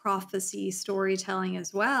mass prophecy storytelling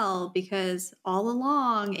as well, because all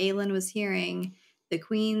along Aelin was hearing the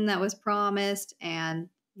queen that was promised, and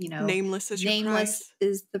nameless is your price.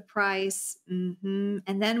 is the price. And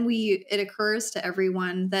then it occurs to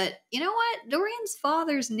everyone that, you know what, Dorian's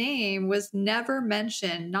father's name was never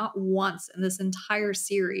mentioned, not once in this entire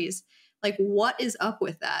series. Like, what is up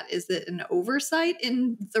with that? Is it an oversight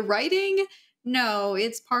in the writing? No,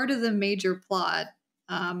 it's part of the major plot.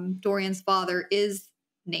 Dorian's father is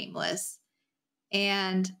nameless.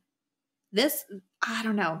 And this, I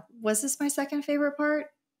don't know, was this my second favorite part?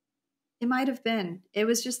 It might have been. It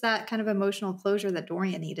was just that kind of emotional closure that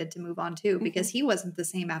Dorian needed to move on to, because he wasn't the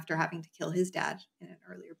same after having to kill his dad in an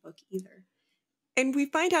earlier book either. And we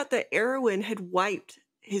find out that Erwin had wiped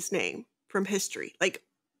his name from history, like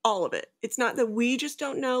all of it. It's not that we just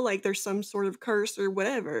don't know, like there's some sort of curse or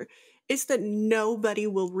whatever. It's that nobody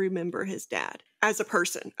will remember his dad as a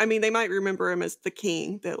person. I mean, they might remember him as the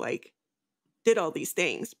king that like did all these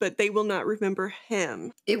things, but they will not remember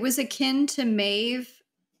him. It was akin to Maeve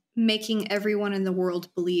making everyone in the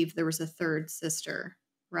world believe there was a third sister,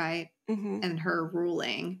 right? And her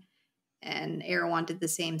ruling. And Erewhon did the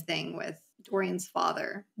same thing with Dorian's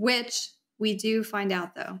father, which we do find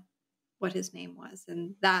out, though, what his name was.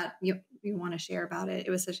 And that you want to share about it.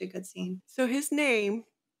 It was such a good scene. So his name,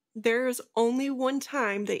 there's only one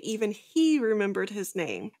time that even he remembered his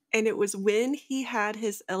name, and it was when he had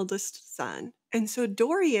his eldest son. And so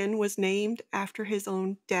Dorian was named after his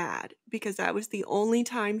own dad, because that was the only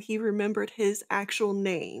time he remembered his actual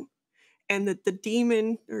name. And that the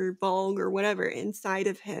demon or Volg or whatever inside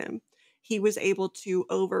of him, he was able to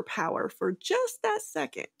overpower for just that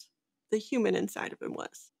second. The human inside of him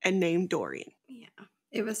was, and named Dorian. Yeah,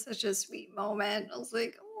 it was such a sweet moment. I was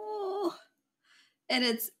like, oh. And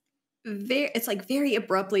it's like very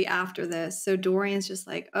abruptly after this. So Dorian's just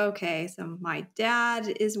like, okay, so my dad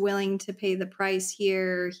is willing to pay the price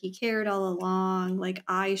here. He cared all along. Like,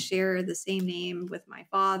 I share the same name with my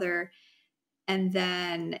father. And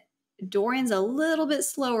then Dorian's a little bit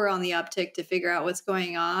slower on the uptick to figure out what's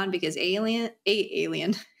going on, because Aelin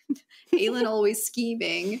always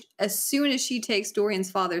scheming. As soon as she takes Dorian's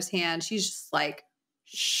father's hand, she's just like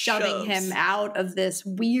shoving him out of this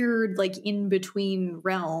weird, like, in-between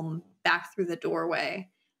realm back through the doorway.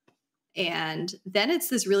 And then it's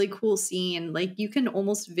this really cool scene. Like, you can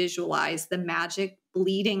almost visualize the magic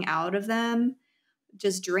bleeding out of them,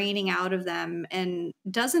 just draining out of them. And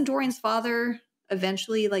doesn't Dorian's father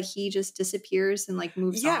eventually, like, he just disappears and like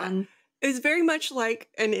moves on? It's very much like,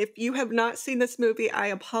 and if you have not seen this movie, I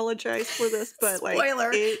apologize for this, but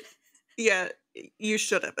spoiler. You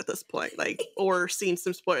should have at this point, like, or seen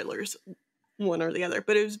some spoilers, one or the other.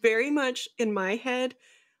 But it was very much in my head,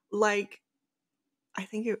 like, I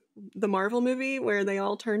think the Marvel movie where they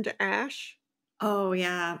all turn to ash. Oh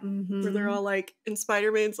yeah, where they're all like, and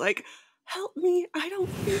Spider-Man's like, "Help me! I don't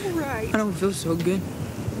feel right. I don't feel so good."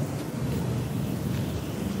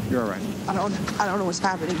 You're all right. I don't know what's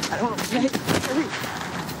happening. I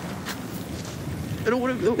don't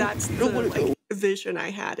want to go. That's the vision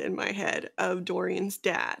I had in my head of Dorian's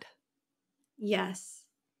dad. Yes.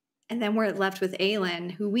 And then we're left with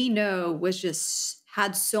Aelin, who we know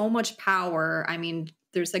had so much power. I mean,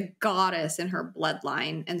 there's a goddess in her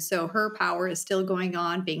bloodline. And so her power is still going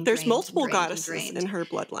on, there's multiple goddesses in her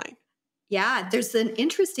bloodline. Yeah, there's an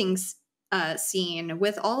interesting scene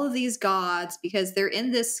with all of these gods, because they're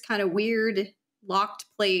in this kind of weird locked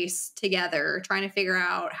place together, trying to figure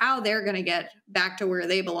out how they're going to get back to where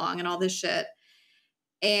they belong and all this shit.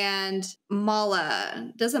 And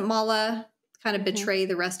doesn't Mala kind of betray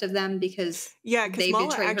the rest of them, because they Mala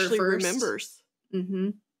betray actually her first?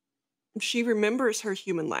 Remembers. She remembers her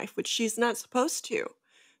human life, which she's not supposed to,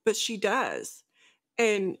 but she does.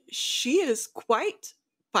 And she is quite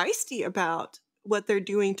feisty about what they're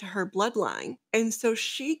doing to her bloodline. And so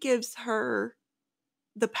she gives her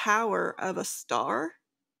the power of a star,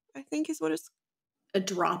 I think is what it's a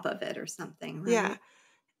drop of it or something, Yeah. right?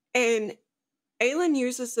 And Aelin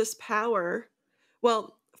uses this power.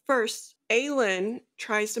 Well, first, Aelin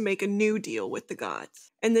tries to make a new deal with the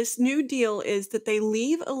gods. And this new deal is that they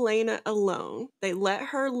leave Elena alone. They let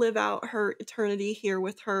her live out her eternity here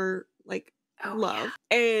with her, like, Oh, love.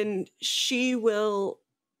 And she will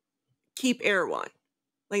keep Erewhon.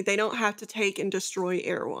 Like, they don't have to take and destroy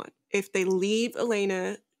Erewhon. If they leave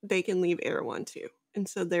Elena, they can leave Erewhon too. And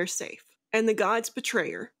so they're safe. And the gods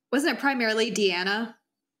betray her. Wasn't it primarily Deanna?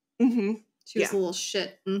 Mm-hmm. She was a little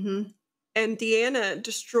shit. Mm-hmm. And Deanna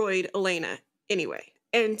destroyed Elena anyway.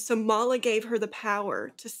 And so Mala gave her the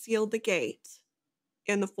power to seal the gate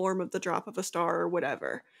in the form of the drop of a star or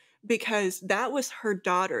whatever, because that was her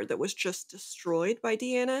daughter that was just destroyed by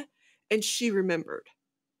Deanna, and she remembered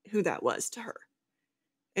who that was to her.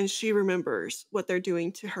 And she remembers what they're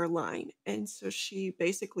doing to her line. And so she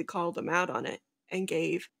basically called them out on it and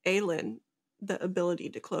gave Aelin the ability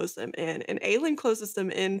to close them in. And Aelin closes them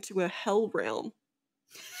into a hell realm.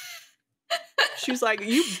 She was like,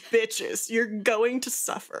 you bitches, you're going to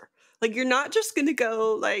suffer. Like, you're not just going to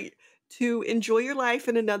go, like, to enjoy your life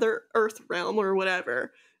in another earth realm or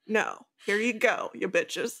whatever. No, here you go, you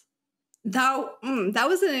bitches. That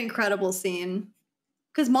was an incredible scene.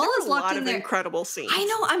 Because Mala's locked in there. Incredible scenes. I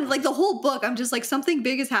know. I'm like the whole book. I'm just like something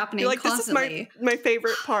big is happening. You're like, constantly. This is my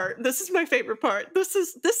favorite part. This is my favorite part. This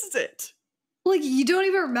is it. Like, you don't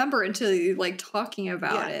even remember until you like talking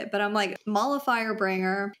about it. But I'm like, Mala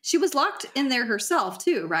Firebringer. She was locked in there herself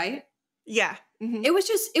too, right? Yeah. Mm-hmm.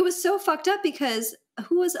 It was so fucked up because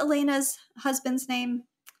who was Elena's husband's name?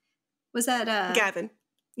 Was that Gavin?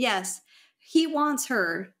 Yes. He wants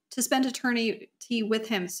her to spend eternity with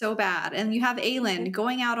him so bad. And you have Aelin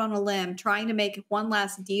going out on a limb, trying to make one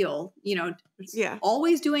last deal,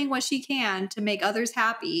 always doing what she can to make others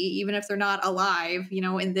happy, even if they're not alive,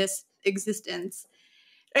 in this existence.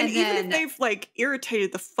 And even if they've like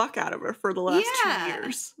irritated the fuck out of her for the last 2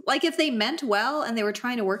 years. Like if they meant well and they were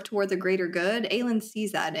trying to work toward the greater good, Aelin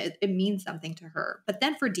sees that and it means something to her. But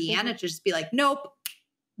then for Deanna to just be like, nope,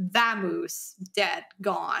 vamoose, dead,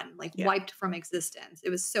 gone, like wiped from existence. It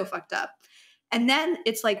was so fucked up. And then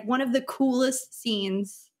it's like one of the coolest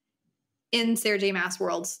scenes in Sarah J Maas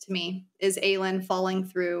worlds to me is Aelin falling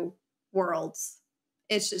through worlds.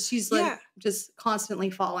 It's just, she's like just constantly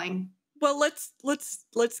falling. Well,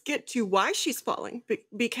 let's get to why she's falling,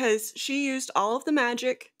 because she used all of the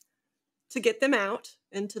magic to get them out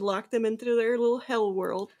and to lock them into their little hell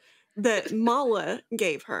world that Mala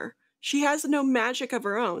gave her. She has no magic of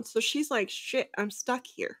her own, so she's like, shit, I'm stuck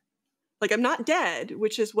here. Like, I'm not dead,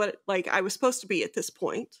 which is what, like, I was supposed to be at this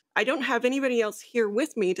point. I don't have anybody else here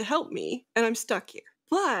with me to help me, and I'm stuck here.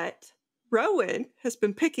 But Rowan has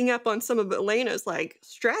been picking up on some of Elena's, like,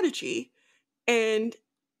 strategy, and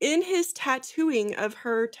in his tattooing of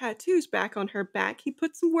her tattoos back on her back, he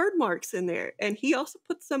put some word marks in there, and he also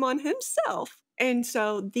puts them on himself. And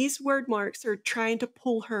so these word marks are trying to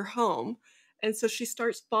pull her home. And so she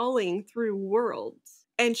starts falling through worlds,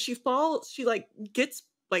 and she like gets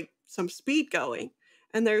like some speed going.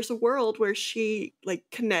 And there's a world where she like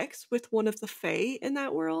connects with one of the Fae in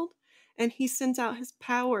that world, and he sends out his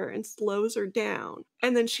power and slows her down.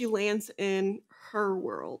 And then she lands in her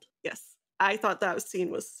world. Yes, I thought that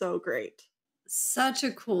scene was so great. Such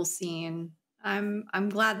a cool scene. I'm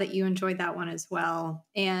glad that you enjoyed that one as well.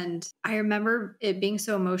 And I remember it being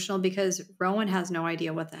so emotional because Rowan has no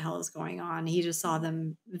idea what the hell is going on. He just saw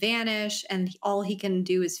them vanish, and all he can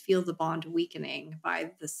do is feel the bond weakening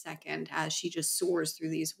by the second as she just soars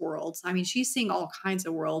through these worlds. I mean, she's seeing all kinds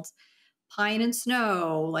of worlds. Pine and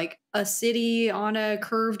snow, like a city on a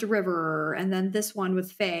curved river, and then this one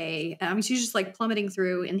with Faye. I mean, she's just like plummeting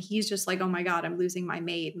through, and he's just like, oh my God, I'm losing my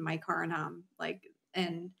maid and my Karanam.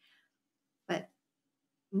 But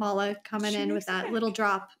Mala coming in with that little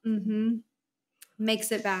drop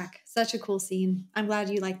makes it back. Such a cool scene. I'm glad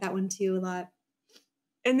you liked that one too a lot.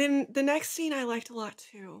 And then the next scene I liked a lot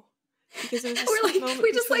too. Because there's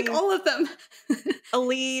we just like all of them.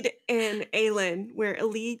 Elide and Aelin, where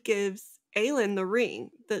Elide gives Aelin the ring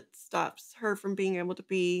that stops her from being able to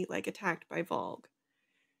be like attacked by Volg.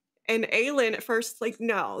 And Aelin at first like,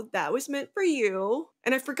 no, that was meant for you.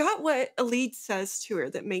 And I forgot what Elide says to her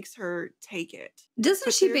that makes her take it.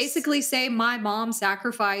 Doesn't she basically say, my mom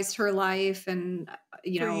sacrificed her life and, for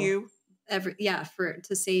you?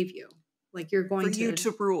 To save you. Like you're going you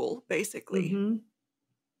to rule, basically.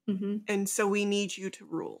 And so we need you to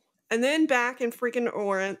rule. And then back in freaking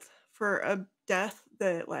Orinth for a death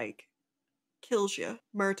that like kills you,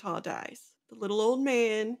 Murtaugh dies. The little old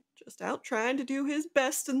man just out trying to do his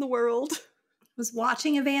best in the world. Was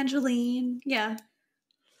watching Evangeline. Yeah.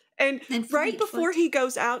 And And right before Fleetfoot. he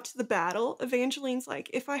goes out to the battle, Evangeline's like,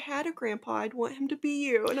 if I had a grandpa, I'd want him to be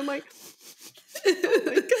you. And I'm like, oh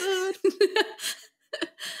my God.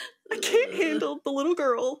 I can't handle the little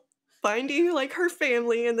girl finding like her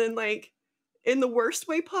family and then like in the worst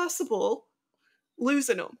way possible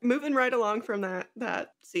losing them. Moving right along from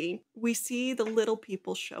that scene, we see the little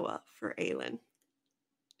people show up for Aelin.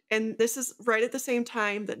 And this is right at the same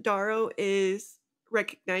time that Darrow is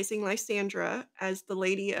recognizing Lysandra as the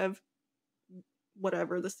lady of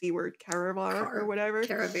whatever the C word, Caravar or whatever.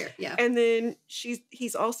 Caravar, yeah. And then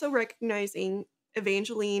he's also recognizing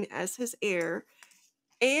Evangeline as his heir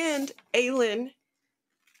and Aelin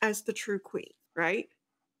as the true queen, right?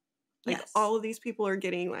 Like Yes. all of these people are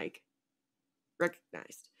getting like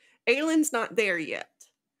recognized. Aelin's not there yet,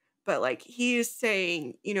 but like he is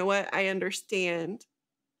saying, you know what? I understand.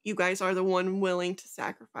 You guys are the one willing to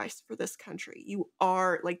sacrifice for this country. You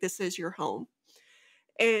are like, this is your home.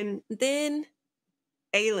 And then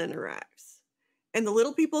Aelin arrives, and the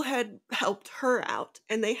little people had helped her out,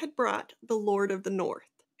 and they had brought the Lord of the North.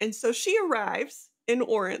 And so she arrives in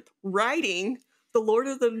Orinth riding the Lord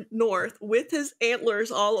of the North with his antlers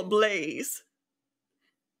all ablaze.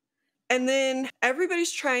 And then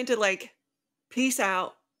everybody's trying to like peace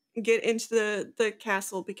out, get into the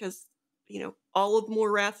castle because, you know, all of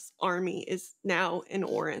Morath's army is now in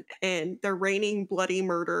Orinth and they're raining bloody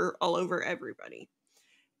murder all over everybody.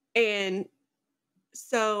 And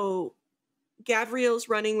so Gavriel's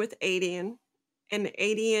running with Adian, and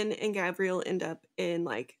Adian and Gavriel end up in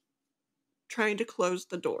like trying to close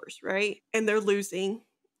the doors, right? And they're losing.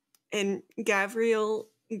 And Gavriel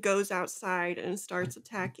goes outside and starts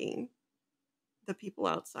attacking the people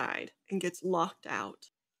outside and gets locked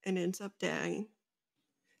out and ends up dying.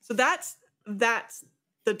 So that's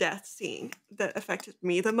the death scene that affected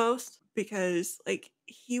me the most, because like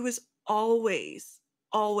he was always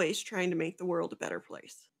trying to make the world a better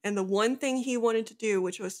place. And the one thing he wanted to do,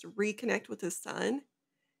 which was to reconnect with his son,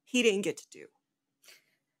 he didn't get to do.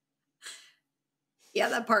 Yeah,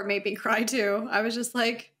 that part made me cry too. I was just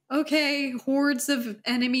like, okay, hordes of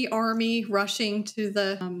enemy army rushing to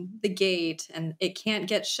the gate, and it can't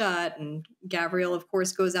get shut. And Gabriel, of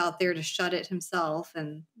course, goes out there to shut it himself,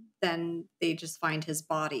 and then they just find his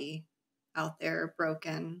body out there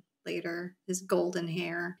broken later, his golden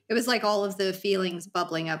hair. It was like all of the feelings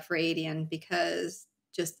bubbling up for Adian, because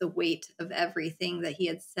just the weight of everything that he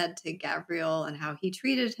had said to Gabriel and how he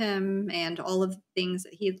treated him and all of the things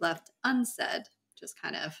that he had left unsaid just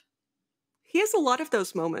kind of. He has a lot of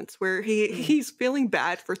those moments where he's feeling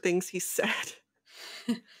bad for things he said.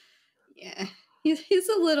 Yeah. He's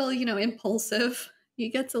a little, impulsive. He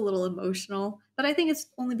gets a little emotional, but I think it's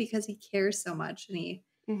only because he cares so much, and he,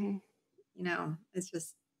 it's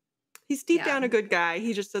just. He's deep down a good guy.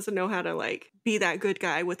 He just doesn't know how to like be that good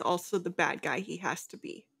guy with also the bad guy he has to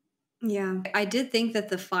be. Yeah. I did think that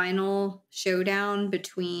the final showdown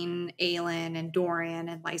between Aelin and Dorian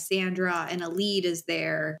and Lysandra and Elide is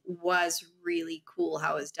there was really cool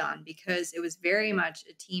how it was done, because it was very much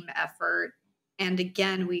a team effort. And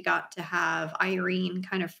again, we got to have Irene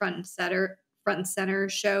kind of front and center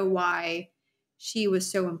show why she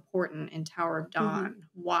was so important in Tower of Dawn,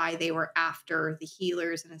 why they were after the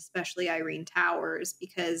healers, and especially Irene Towers,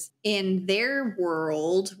 because in their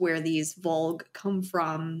world where these Volg come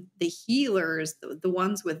from, the healers, the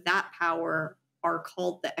ones with that power, are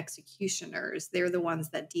called the executioners. They're the ones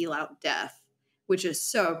that deal out death, which is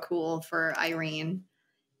so cool for Irene.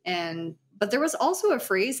 But there was also a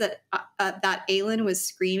phrase that Aelin was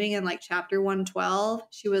screaming in like chapter 112.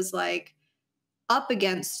 She was like, up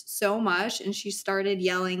against so much, and she started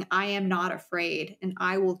yelling, "I am not afraid and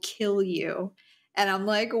I will kill you." And I'm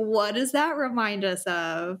like, what does that remind us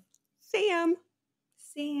of? Sam.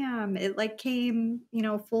 It like came,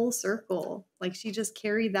 full circle. Like she just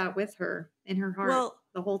carried that with her in her heart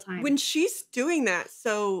the whole time. When she's doing that,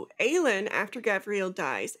 so Aelin, after Gavriel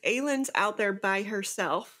dies, Aelin's out there by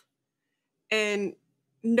herself, and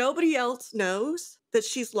nobody else knows that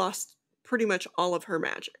she's lost pretty much all of her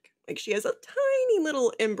magic. Like she has a tiny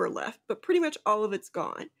little ember left, but pretty much all of it's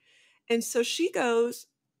gone. And so she goes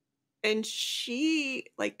and she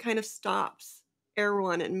like kind of stops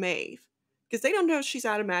Erewhon and Maeve, because they don't know she's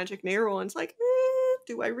out of magic. And Erewhon's like,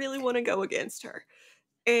 do I really want to go against her?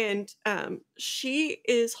 And she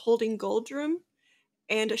is holding Goldrum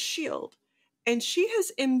and a shield. And she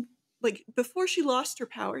has, before she lost her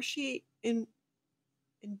power, she endued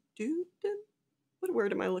them? What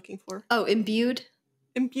word am I looking for? Oh, imbued?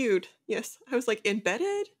 Imbued, yes. I was like,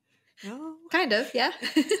 embedded? No. Kind of, yeah.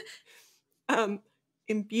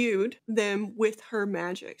 Imbued them with her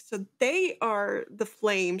magic. So they are the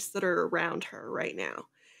flames that are around her right now.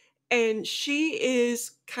 And she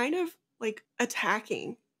is kind of like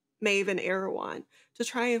attacking Maeve and Erewhon to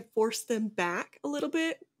try and force them back a little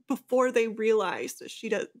bit before they realize that she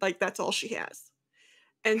does, like, that's all she has.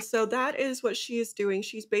 And so that is what she is doing.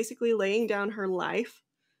 She's basically laying down her life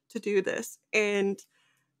to do this. And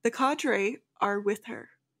the cadre are with her,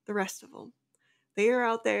 the rest of them. They are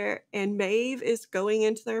out there, and Maeve is going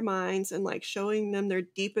into their minds and like showing them their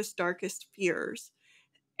deepest, darkest fears.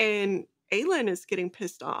 And Aelin is getting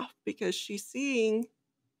pissed off because she's seeing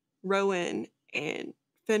Rowan and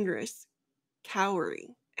Fenris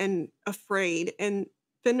cowering and afraid. And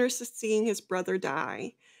Fenris is seeing his brother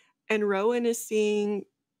die. And Rowan is seeing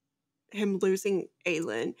him losing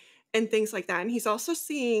Aelin and things like that. And he's also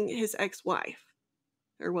seeing his ex-wife.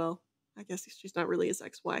 Or, well, I guess she's not really his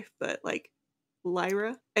ex-wife, but like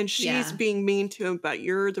Lyra. And she's being mean to him about,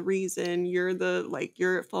 you're the reason, you're the, like,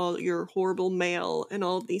 you're at fault, you're a horrible male, and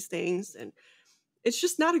all of these things. And it's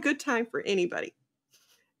just not a good time for anybody.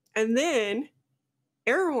 And then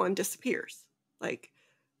Erewhon disappears. Like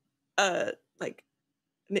an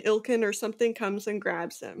Ilkin or something comes and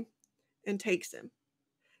grabs him and takes him.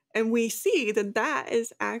 And we see that that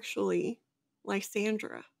is actually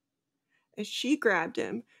Lysandra. And she grabbed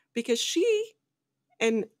him because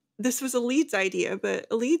and this was Elid's idea, but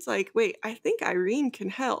Elid's like, wait, I think Irene can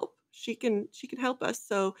help. She can help us.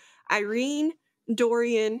 So Irene,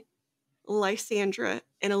 Dorian, Lysandra,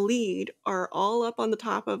 and Elid are all up on the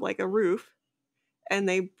top of like a roof, and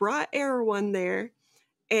they brought Erewhon there,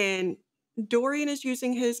 and Dorian is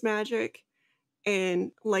using his magic,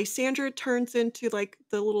 and Lysandra turns into like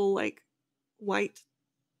the little like white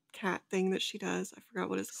cat thing that she does. I forgot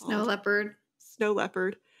what it's called. Snow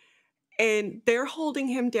leopard. And they're holding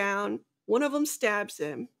him down. One of them stabs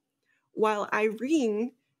him, while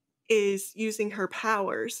Irene is using her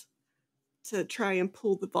powers to try and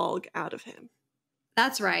pull the Volg out of him.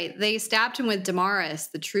 That's right. They stabbed him with Damaris,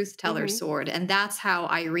 the truth teller sword, and that's how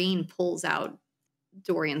Irene pulls out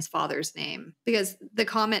Dorian's father's name. Because the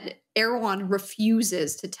comment, Erewhon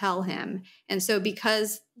refuses to tell him. And so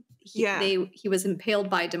because he was impaled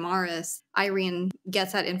by Damaris, Irene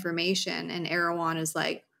gets that information, and Erewhon is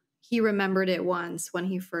like, he remembered it once when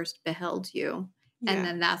he first beheld you. Yeah. And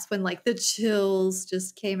then that's when like the chills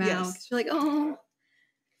just came out. You're like, oh.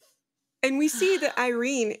 And we see that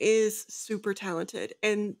Irene is super talented.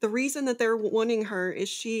 And the reason that they're wanting her is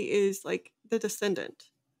she is like the descendant.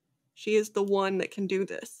 She is the one that can do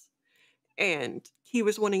this. And he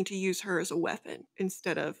was wanting to use her as a weapon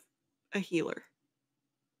instead of a healer.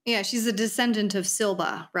 Yeah, she's a descendant of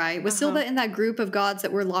Silba, right? Was Silba in that group of gods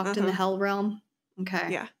that were locked in the Hell Realm?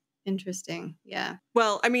 Okay. Yeah. Interesting. Yeah.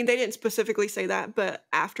 Well, I mean, they didn't specifically say that, but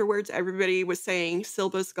afterwards everybody was saying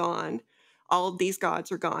Silba's gone. All of these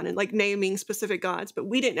gods are gone, and like naming specific gods, but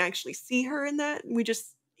we didn't actually see her in that. We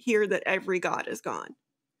just hear that every god is gone,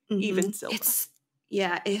 even Silba.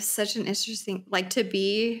 It's such an interesting, like, to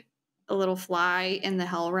be a little fly in the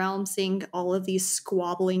Hell Realm, seeing all of these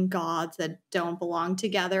squabbling gods that don't belong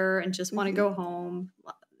together and just want to go home.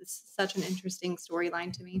 It's such an interesting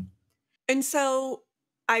storyline to me. And so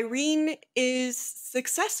Irene is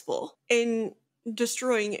successful in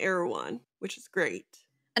destroying Erewhon, which is great.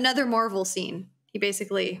 Another Marvel scene. He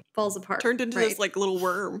basically falls apart. Turned into this like little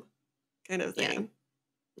worm kind of thing.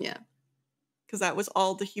 Yeah. Because that was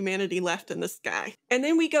all the humanity left in the sky. And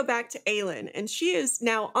then we go back to Aelin, and she is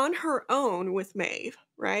now on her own with Maeve,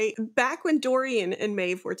 right? Back when Dorian and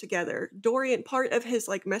Maeve were together, Dorian, part of his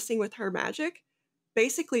like messing with her magic,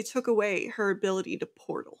 basically took away her ability to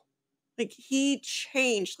portal. Like he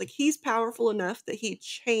changed, like he's powerful enough that he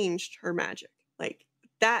changed her magic. Like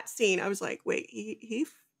that scene, I was like, wait, he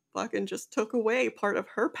fucking just took away part of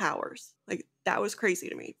her powers. Like that was crazy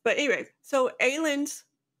to me. But anyway, so Aelin's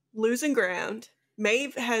losing ground.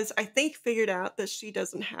 Maeve has, I think, figured out that she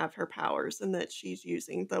doesn't have her powers and that she's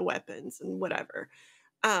using the weapons and whatever.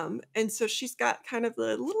 And so she's got kind of a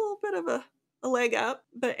little bit of a leg up.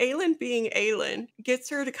 But Aelin, being Aelin, gets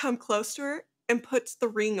her to come close to her and puts the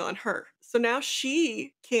ring on her. So now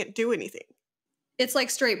she can't do anything. It's like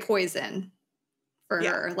straight poison for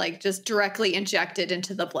her, like just directly injected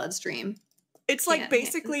into the bloodstream. It's like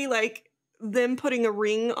basically like them putting a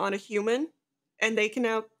ring on a human and they can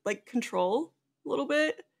now like control a little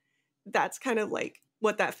bit. That's kind of like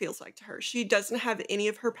what that feels like to her. She doesn't have any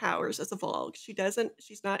of her powers as a Volg.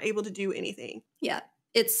 She's not able to do anything. Yeah.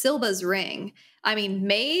 It's Silba's ring. I mean,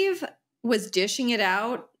 Maeve was dishing it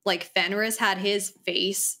out. Like Fenris had his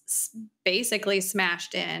face basically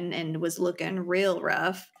smashed in and was looking real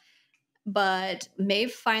rough. But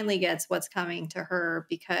Maeve finally gets what's coming to her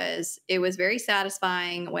because it was very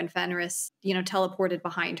satisfying when Fenris, teleported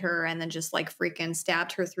behind her and then just like freaking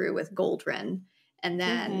stabbed her through with Goldrin. And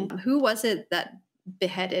then who was it that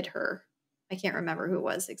beheaded her? I can't remember who it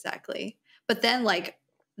was exactly. But then like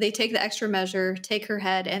they take the extra measure, take her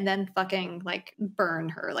head, and then fucking like burn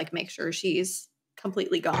her, like make sure she's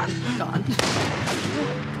completely gone.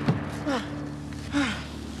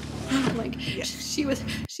 Like she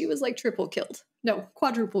was like triple killed. No,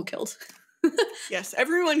 quadruple killed. Yes,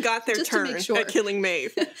 everyone got their turn at killing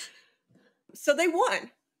Maeve. So they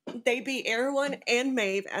won. They beat Erewhon and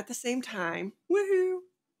Maeve at the same time. Woohoo!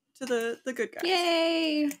 To the good guys.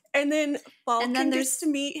 Yay! And then Falcon gets to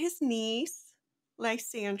meet his niece,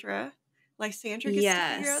 Lysandra. Lysandra gets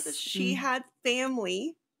to figure out that she had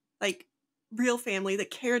family, like real family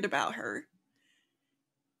that cared about her.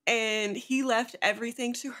 And he left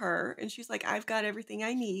everything to her. And she's like, I've got everything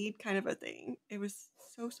I need, kind of a thing. It was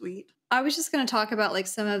so sweet. I was just going to talk about like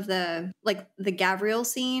some of the Gavriel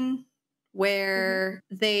scene where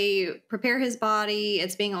they prepare his body,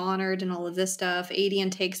 it's being honored and all of this stuff. Adian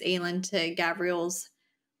takes Aelin to Gavriel's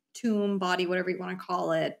tomb, body, whatever you want to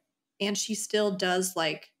call it. And she still does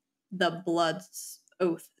like the blood's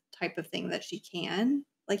oath type of thing that she can,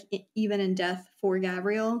 like even in death for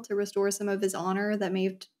Gavriel, to restore some of his honor that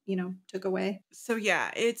Maeve, took away. So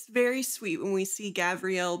yeah, it's very sweet when we see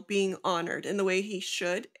Gavriel being honored in the way he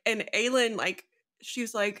should. And Aelin, like,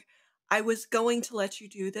 she's like, I was going to let you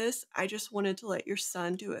do this. I just wanted to let your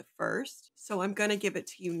son do it first. So I'm going to give it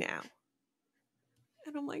to you now.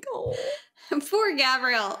 And I'm like, oh. Poor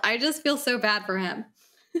Gavriel. I just feel so bad for him.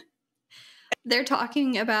 They're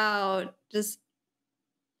talking about just,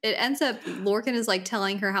 it ends up, Lorcan is like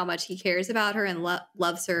telling her how much he cares about her and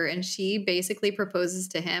loves her. And she basically proposes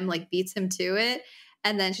to him, like beats him to it.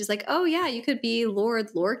 And then she's like, oh yeah, you could be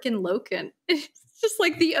Lord Lorcan Loken. It's just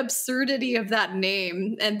like the absurdity of that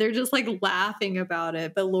name. And they're just like laughing about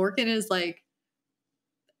it. But Lorcan is like,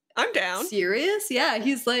 I'm down. Serious? Yeah.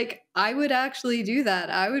 He's like, I would actually do that.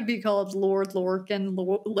 I would be called Lord Lorcan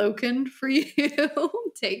Loken for you.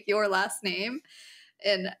 Take your last name.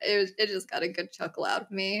 And it just got a good chuckle out of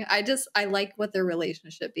me. I like what their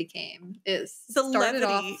relationship became. It started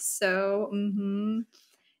off so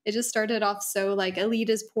it just started off so like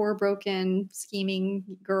Alita's poor, broken, scheming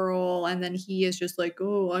girl, and then he is just like,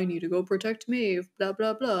 oh, I need to go protect Maeve, blah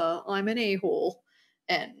blah blah. I'm an a-hole.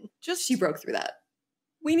 And just she broke through that.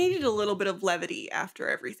 We needed a little bit of levity after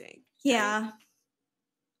everything. Yeah. Right?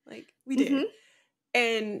 Like we did.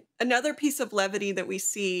 And another piece of levity that we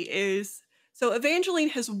see is, so Evangeline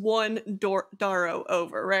has won Darrow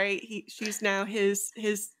over, right? She's now his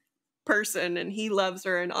person and he loves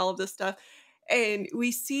her and all of this stuff. And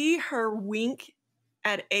we see her wink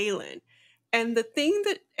at Aelin. And the thing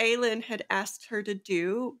that Aelin had asked her to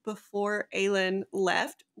do before Aelin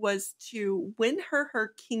left was to win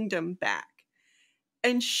her kingdom back.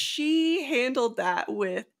 And she handled that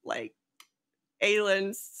with like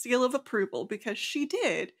Aelin's seal of approval because she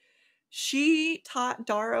did. She taught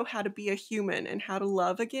Darrow how to be a human and how to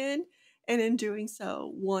love again. And in doing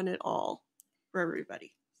so, won it all for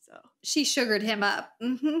everybody. So she sugared him up.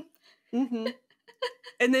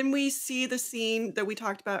 And then we see the scene that we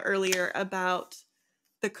talked about earlier about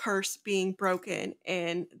the curse being broken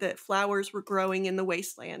and that flowers were growing in the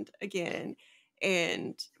wasteland again,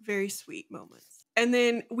 and very sweet moments. And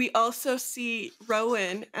then we also see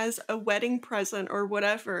Rowan as a wedding present or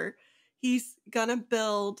whatever. He's gonna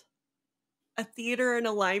build a theater and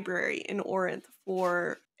a library in Orinth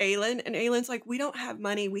for Aelin. And Aelin's like, we don't have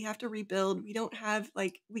money. We have to rebuild. We don't have,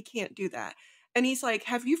 like, we can't do that. And he's like,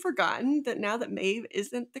 have you forgotten that now that Maeve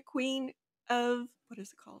isn't the queen of, what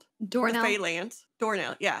is it called? Dornell. The Feylands.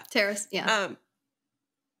 Dornell, yeah. Terrace, yeah.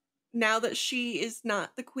 Now that she is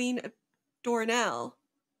not the queen of Dornell,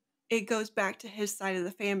 it goes back to his side of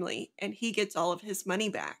the family and he gets all of his money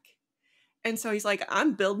back. And so he's like,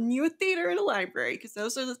 I'm building you a theater and a library because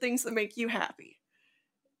those are the things that make you happy.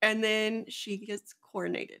 And then she gets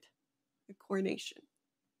coronated. A coronation.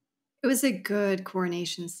 It was a good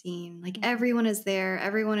coronation scene. Like everyone is there.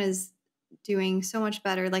 Everyone is doing so much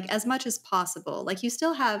better, like as much as possible. Like you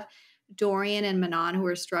still have Dorian and Manon who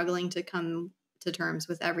are struggling to come to terms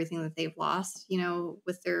with everything that they've lost,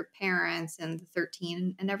 with their parents and the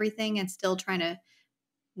 13 and everything, and still trying to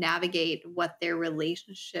navigate what their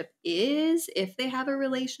relationship is, if they have a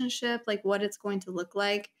relationship, like what it's going to look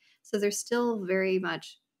like. So there's still very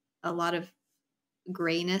much a lot of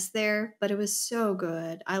grayness there, but it was so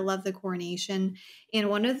good. I love the coronation. And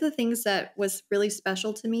one of the things that was really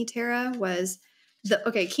special to me, Tara, was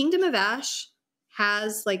Kingdom of Ash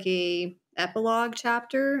has like a epilogue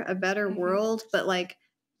chapter, A Better World, but like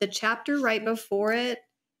the chapter right before it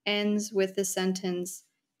ends with the sentence,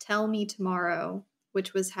 "Tell me tomorrow,"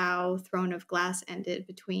 which was how Throne of Glass ended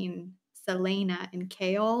between Selena and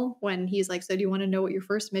Kaol, when he's like, "So do you want to know what your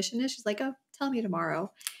first mission is?" She's like, "Oh, tell me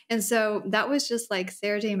tomorrow." And so that was just like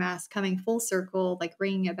Sarah J Maas coming full circle, like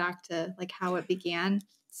bringing it back to like how it began.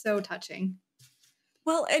 So touching.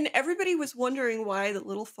 Well, and everybody was wondering why the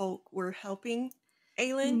little folk were helping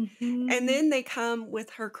Aelin. Mhm. And then they come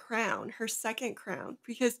with her crown, her second crown,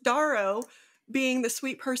 because Darrow, being the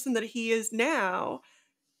sweet person that he is now,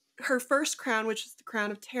 her first crown, which is the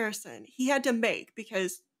crown of Terrasen, he had to make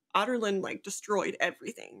because Otterlin like destroyed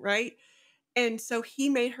everything, right? And so he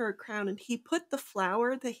made her a crown, and he put the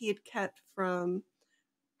flower that he had kept from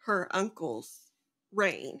her uncle's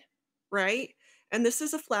reign, right? And this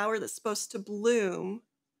is a flower that's supposed to bloom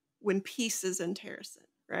when peace is in Terrasen,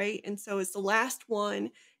 right? And so it's the last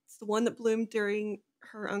one. It's the one that bloomed during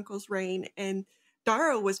her uncle's reign. And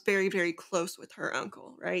Darrow was very, very close with her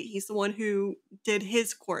uncle, right? He's the one who did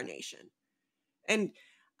his coronation. And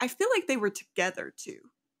I feel like they were together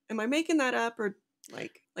too. Am I making that up, or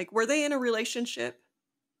like were they in a relationship?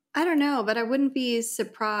 I don't know, but I wouldn't be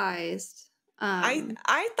surprised. I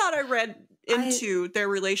thought I read into their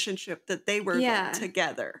relationship that they were like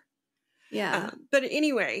together. Yeah. But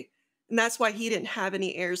anyway, and that's why he didn't have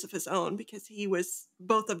any heirs of his own, because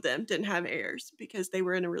both of them didn't have heirs because they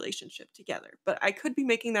were in a relationship together. But I could be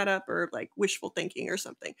making that up, or like wishful thinking or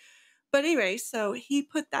something. But anyway, so he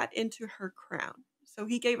put that into her crown. So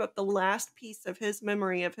he gave up the last piece of his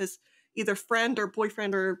memory of his either friend or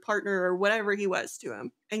boyfriend or partner or whatever he was to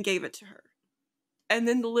him, and gave it to her. And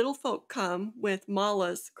then the little folk come with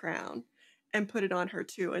Mala's crown and put it on her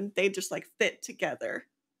too. And they just like fit together.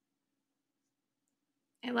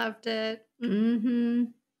 I loved it. Mm-hmm.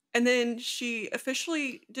 And then didn't she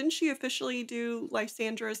officially do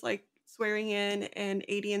Lysandra's like swearing in and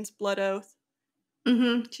Adian's blood oath?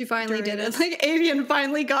 Mm-hmm. She finally did it. Like Adian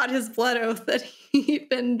finally got his blood oath that he'd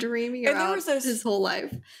been dreaming about his whole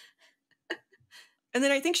life. And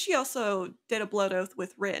then I think she also did a blood oath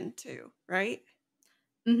with Rin too, right?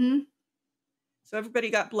 Mm-hmm. So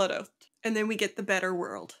everybody got blood oathed. And then we get the better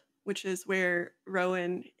world, which is where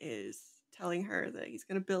Rowan is telling her that he's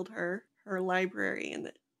going to build her library, and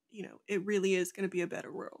that, you know, it really is going to be a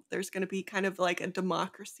better world. There's going to be kind of like a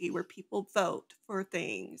democracy where people vote for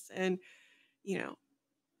things. And, you know,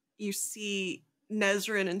 you see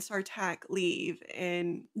Nezrin and Sartak leave,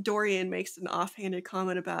 and Dorian makes an offhanded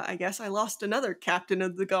comment about, I guess I lost another captain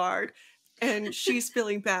of the guard. And she's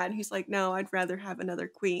feeling bad. And he's like, no, I'd rather have another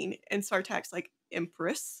queen. And Sartak's like,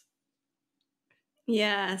 Empress?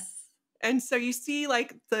 Yes. And so you see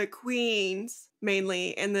like the queens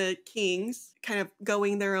mainly and the kings kind of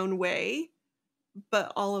going their own way,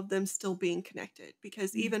 but all of them still being connected,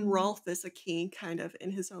 because even Rolf is a king kind of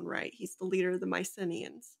in his own right. He's the leader of the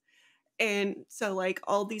Mycenaeans. And so like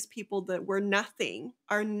all these people that were nothing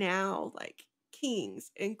are now like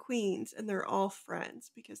kings and queens, and they're all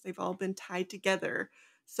friends because they've all been tied together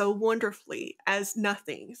so wonderfully as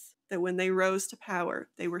nothings that when they rose to power,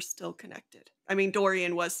 they were still connected. I mean,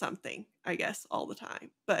 Dorian was something, I guess, all the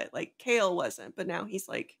time, but like Kaol wasn't, but now he's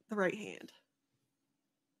like the right hand.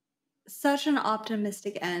 Such an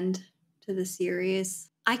optimistic end to the series.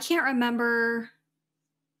 I can't remember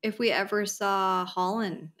if we ever saw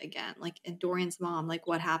Holland again, like in Dorian's mom, like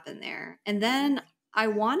what happened there. And then I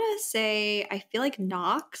want to say, I feel like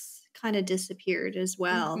Knox kind of disappeared as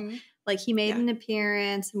well. Mm-hmm. Like he made an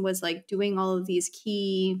appearance and was like doing all of these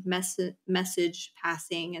key message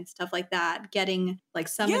passing and stuff like that, getting like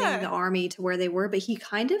summoning the army to where they were, but he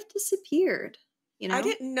kind of disappeared, you know? I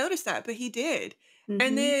didn't notice that, but he did.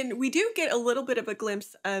 And then we do get a little bit of a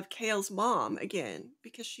glimpse of Kael's mom again,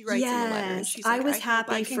 because she writes in the letter, and she's like, I was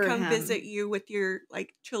happy I can for come him. visit you with your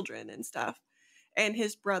like children and stuff. And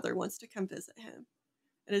his brother wants to come visit him.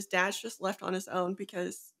 And his dad's just left on his own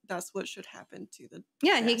because that's what should happen to the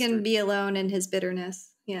bastard. He can be alone in his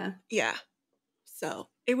bitterness. Yeah. So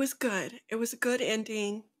it was good. It was a good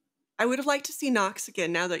ending. I would have liked to see Knox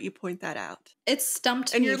again now that you point that out. It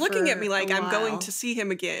stumped me. And you're looking at me like I'm going to see him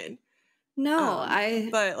again. No,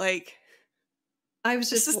 but like, I was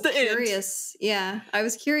just curious. Yeah, I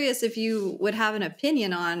was curious if you would have an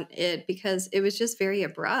opinion on it, because it was just very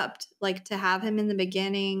abrupt. Like to have him in the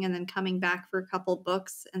beginning and then coming back for a couple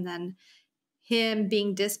books, and then him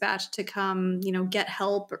being dispatched to come, you know, get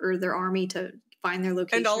help or their army to find their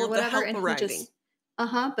location and all or of whatever. the help arriving.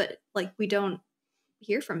 But like we don't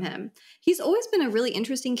hear from him. He's always been a really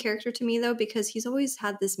interesting character to me, though, because he's always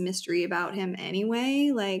had this mystery about him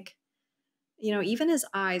anyway. Like you know, even his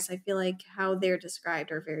eyes, I feel like how they're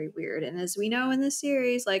described are very weird. And as we know in this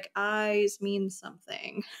series, like eyes mean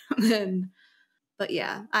something. and But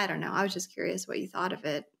yeah, I don't know. I was just curious what you thought of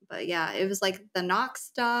it. But yeah, it was like the Knox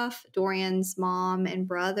stuff, Dorian's mom and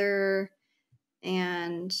brother,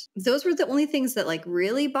 and those were the only things that like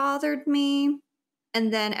really bothered me.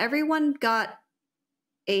 And then everyone got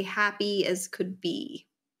a happy as could be,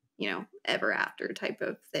 you know, ever after type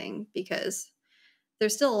of thing, because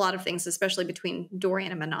there's still a lot of things, especially between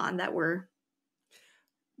Dorian and Manon, that were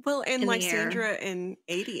Well, and in the Lysandra air. and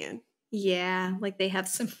Adian. Yeah, like they have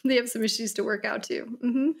some issues to work out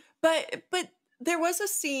too. But there was a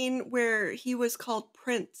scene where he was called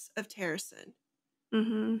Prince of Terrasen.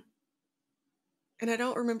 Mm-hmm. And I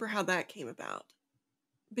don't remember how that came about.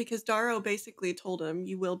 Because Darrow basically told him,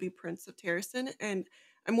 you will be Prince of Terrasen. And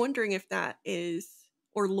I'm wondering if that is,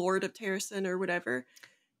 or Lord of Terrasen or whatever.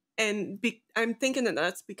 And I'm thinking that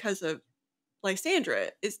that's because of Lysandra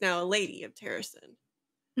is now a Lady of Terrasen.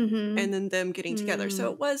 Mm-hmm. And then them getting together.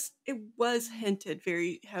 So it was hinted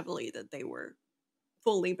very heavily that they were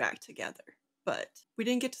fully back together. But we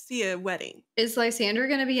didn't get to see a wedding. Is Lysandra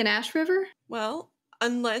going to be in Ash River? Well,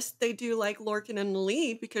 unless they do like Lorcan and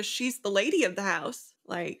Lee, because she's the lady of the house.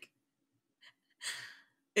 Like,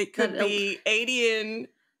 it could be Adian,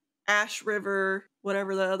 Ash River,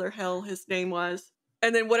 whatever the other hell his name was.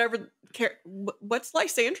 And then what's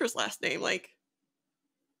Lysandra's last name? Like,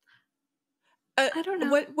 I don't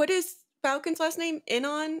know. What is Falcon's last name?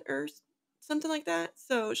 Inon or something like that?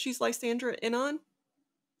 So she's Lysandra Inon?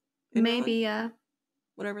 Maybe, yeah.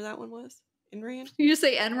 Whatever that one was. Inran? You just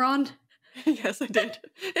say Enron? Yes, I did.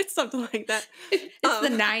 It's something like that. It's the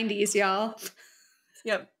 90s, y'all.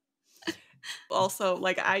 Yep. Also,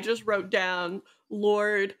 like, I just wrote down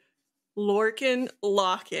Lord Lorcan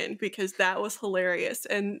Lockin because that was hilarious.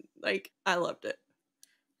 And, like, I loved it.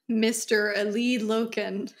 Mr. Ali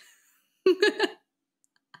Loken.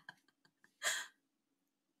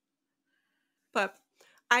 But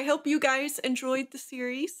I hope you guys enjoyed the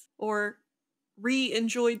series or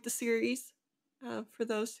re-enjoyed the series for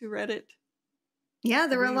those who read it. Yeah,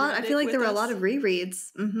 there were a lot. I feel like there were a lot of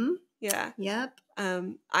rereads. Mm-hmm. Yeah. Yep.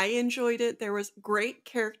 I enjoyed it. There was great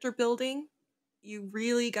character building. You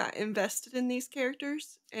really got invested in these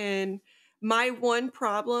characters. And my one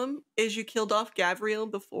problem is you killed off Gavriel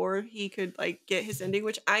before he could like get his ending,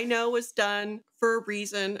 which I know was done for a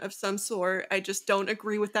reason of some sort. I just don't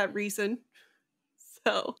agree with that reason.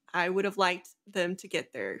 So I would have liked them to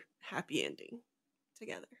get their happy ending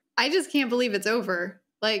together. I just can't believe it's over.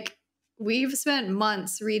 Like, we've spent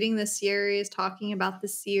months reading the series, talking about the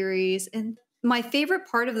series, and my favorite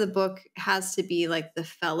part of the book has to be like the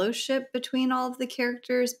fellowship between all of the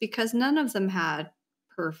characters, because none of them had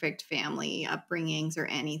perfect family upbringings or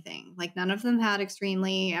anything. Like, none of them had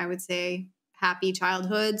extremely, I would say, happy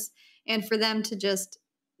childhoods. And for them to just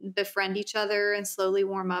befriend each other and slowly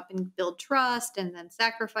warm up and build trust and then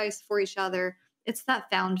sacrifice for each other, it's that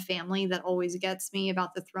found family that always gets me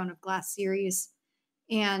about the Throne of Glass series.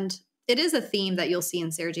 And it is a theme that you'll see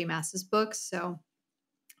in Sarah J Maas's books. So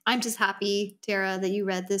I'm just happy, Tara, that you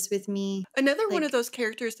read this with me. Another one of those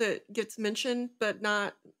characters that gets mentioned, but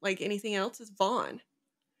not like anything else, is Vaughn.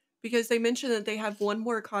 Because they mention that they have one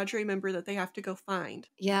more cadre member that they have to go find.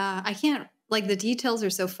 Yeah, I can't, like, the details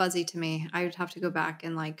are so fuzzy to me. I would have to go back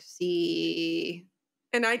and, like, see.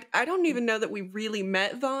 And I don't even know that we really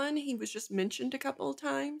met Vaughn. He was just mentioned a couple of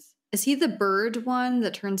times. Is he the bird one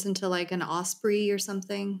that turns into, like, an osprey or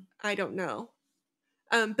something? I don't know.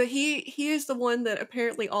 But he is the one that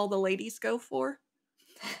apparently all the ladies go for.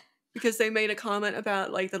 Because they made a comment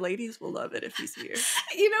about, like, the ladies will love it if he's here.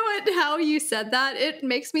 You know what? How you said that, it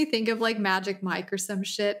makes me think of, like, Magic Mike or some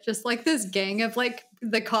shit. Just, like, this gang of, like,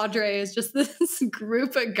 the cadre is just this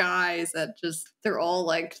group of guys that just, they're all,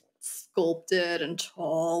 like, sculpted and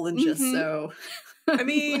tall and just so... I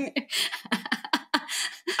mean...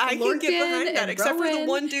 I can get behind that, except for the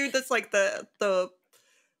one dude that's, like, the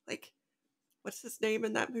like, what's his name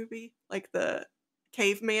in that movie? Like, the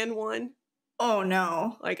caveman one. Oh,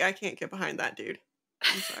 no. Like, I can't get behind that dude.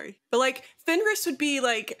 I'm sorry. But, like, Fenris would be,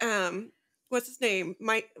 like, what's his name?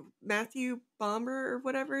 Matthew Bomber or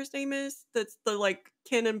whatever his name is. That's the, like,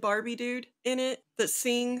 Ken and Barbie dude in it that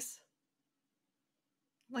sings.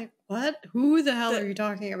 Like, what? Who the hell are you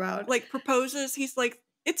talking about? Like, proposes. He's, like,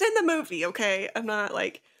 it's in the movie, okay? I'm not,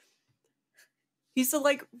 like... He's the,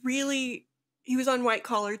 like, really... He was on White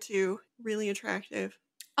Collar, too. Really attractive.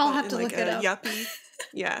 I'll have to look it up. Yuppie.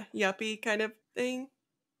 Yeah, yuppie kind of thing.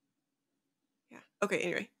 Yeah. Okay,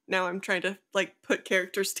 anyway. Now I'm trying to, like, put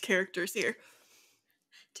characters to characters here.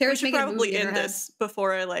 Tara's we should making probably a movie in end her this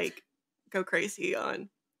before I, like, go crazy on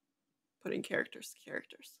putting characters to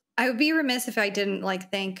characters. I would be remiss if I didn't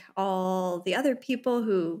thank all the other people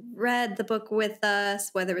who read the book with us,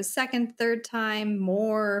 whether it was second, third time,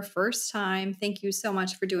 more, first time. Thank you so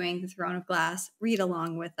much for doing the Throne of Glass read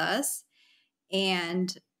along with us.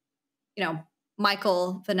 And,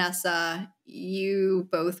 Michael, Vanessa, you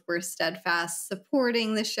both were steadfast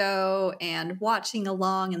supporting the show and watching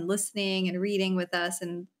along and listening and reading with us.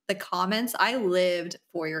 And the comments, I lived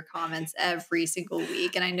for your comments every single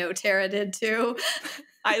week. And I know Tara did too.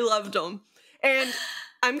 I loved them. And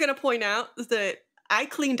I'm going to point out that I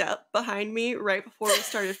cleaned up behind me right before we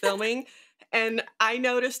started filming. And I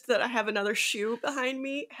noticed that I have another shoe behind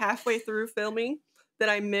me halfway through filming that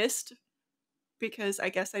I missed because I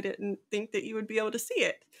guess I didn't think that you would be able to see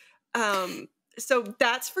it. So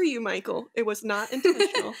that's for you, Michael. It was not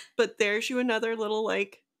intentional, but there's you another little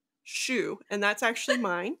shoe. And that's actually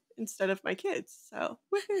mine instead of my kids. So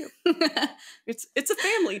woohoo. It's a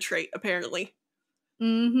family trait, apparently.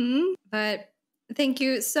 But thank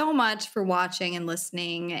you so much for watching and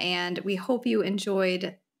listening. And we hope you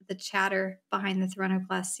enjoyed the chatter behind the Throne of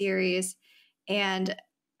Glass series. And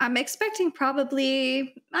I'm expecting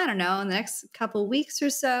probably, I don't know, in the next couple weeks or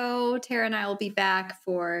so, Tara and I will be back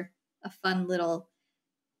for a fun little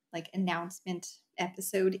announcement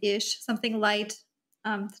episode-ish, something light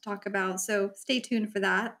to talk about. So stay tuned for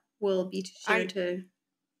that. We'll be sure to...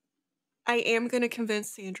 I am going to convince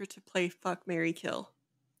Sandra to play Fuck, Marry, Kill.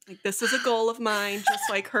 This is a goal of mine, just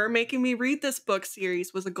like her making me read this book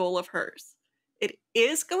series was a goal of hers. It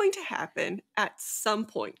is going to happen at some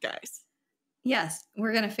point, guys. Yes,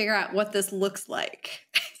 we're going to figure out what this looks like.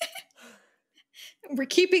 We're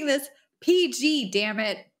keeping this PG, damn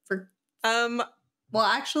it. Well,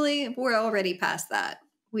 actually, we're already past that.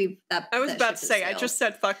 I was about to say, I just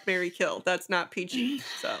said Fuck, Marry, Kill. That's not PG.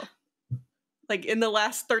 So, in the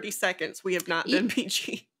last 30 seconds, we have not been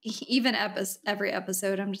PG. Even every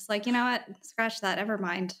episode, I'm just like, you know what? Scratch that. Never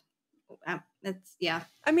mind. Yeah.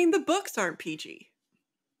 I mean, the books aren't PG.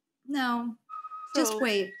 No. Just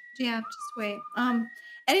wait. Yeah, just wait.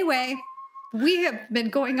 Anyway, we have been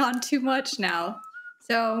going on too much now.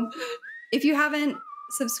 So if you haven't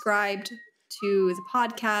subscribed to the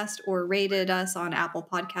podcast or rated us on Apple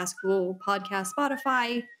Podcasts, Google Podcasts,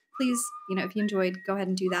 Spotify, please, if you enjoyed, go ahead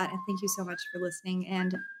and do that. And thank you so much for listening,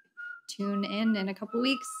 and tune in a couple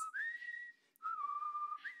weeks.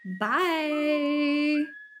 Bye.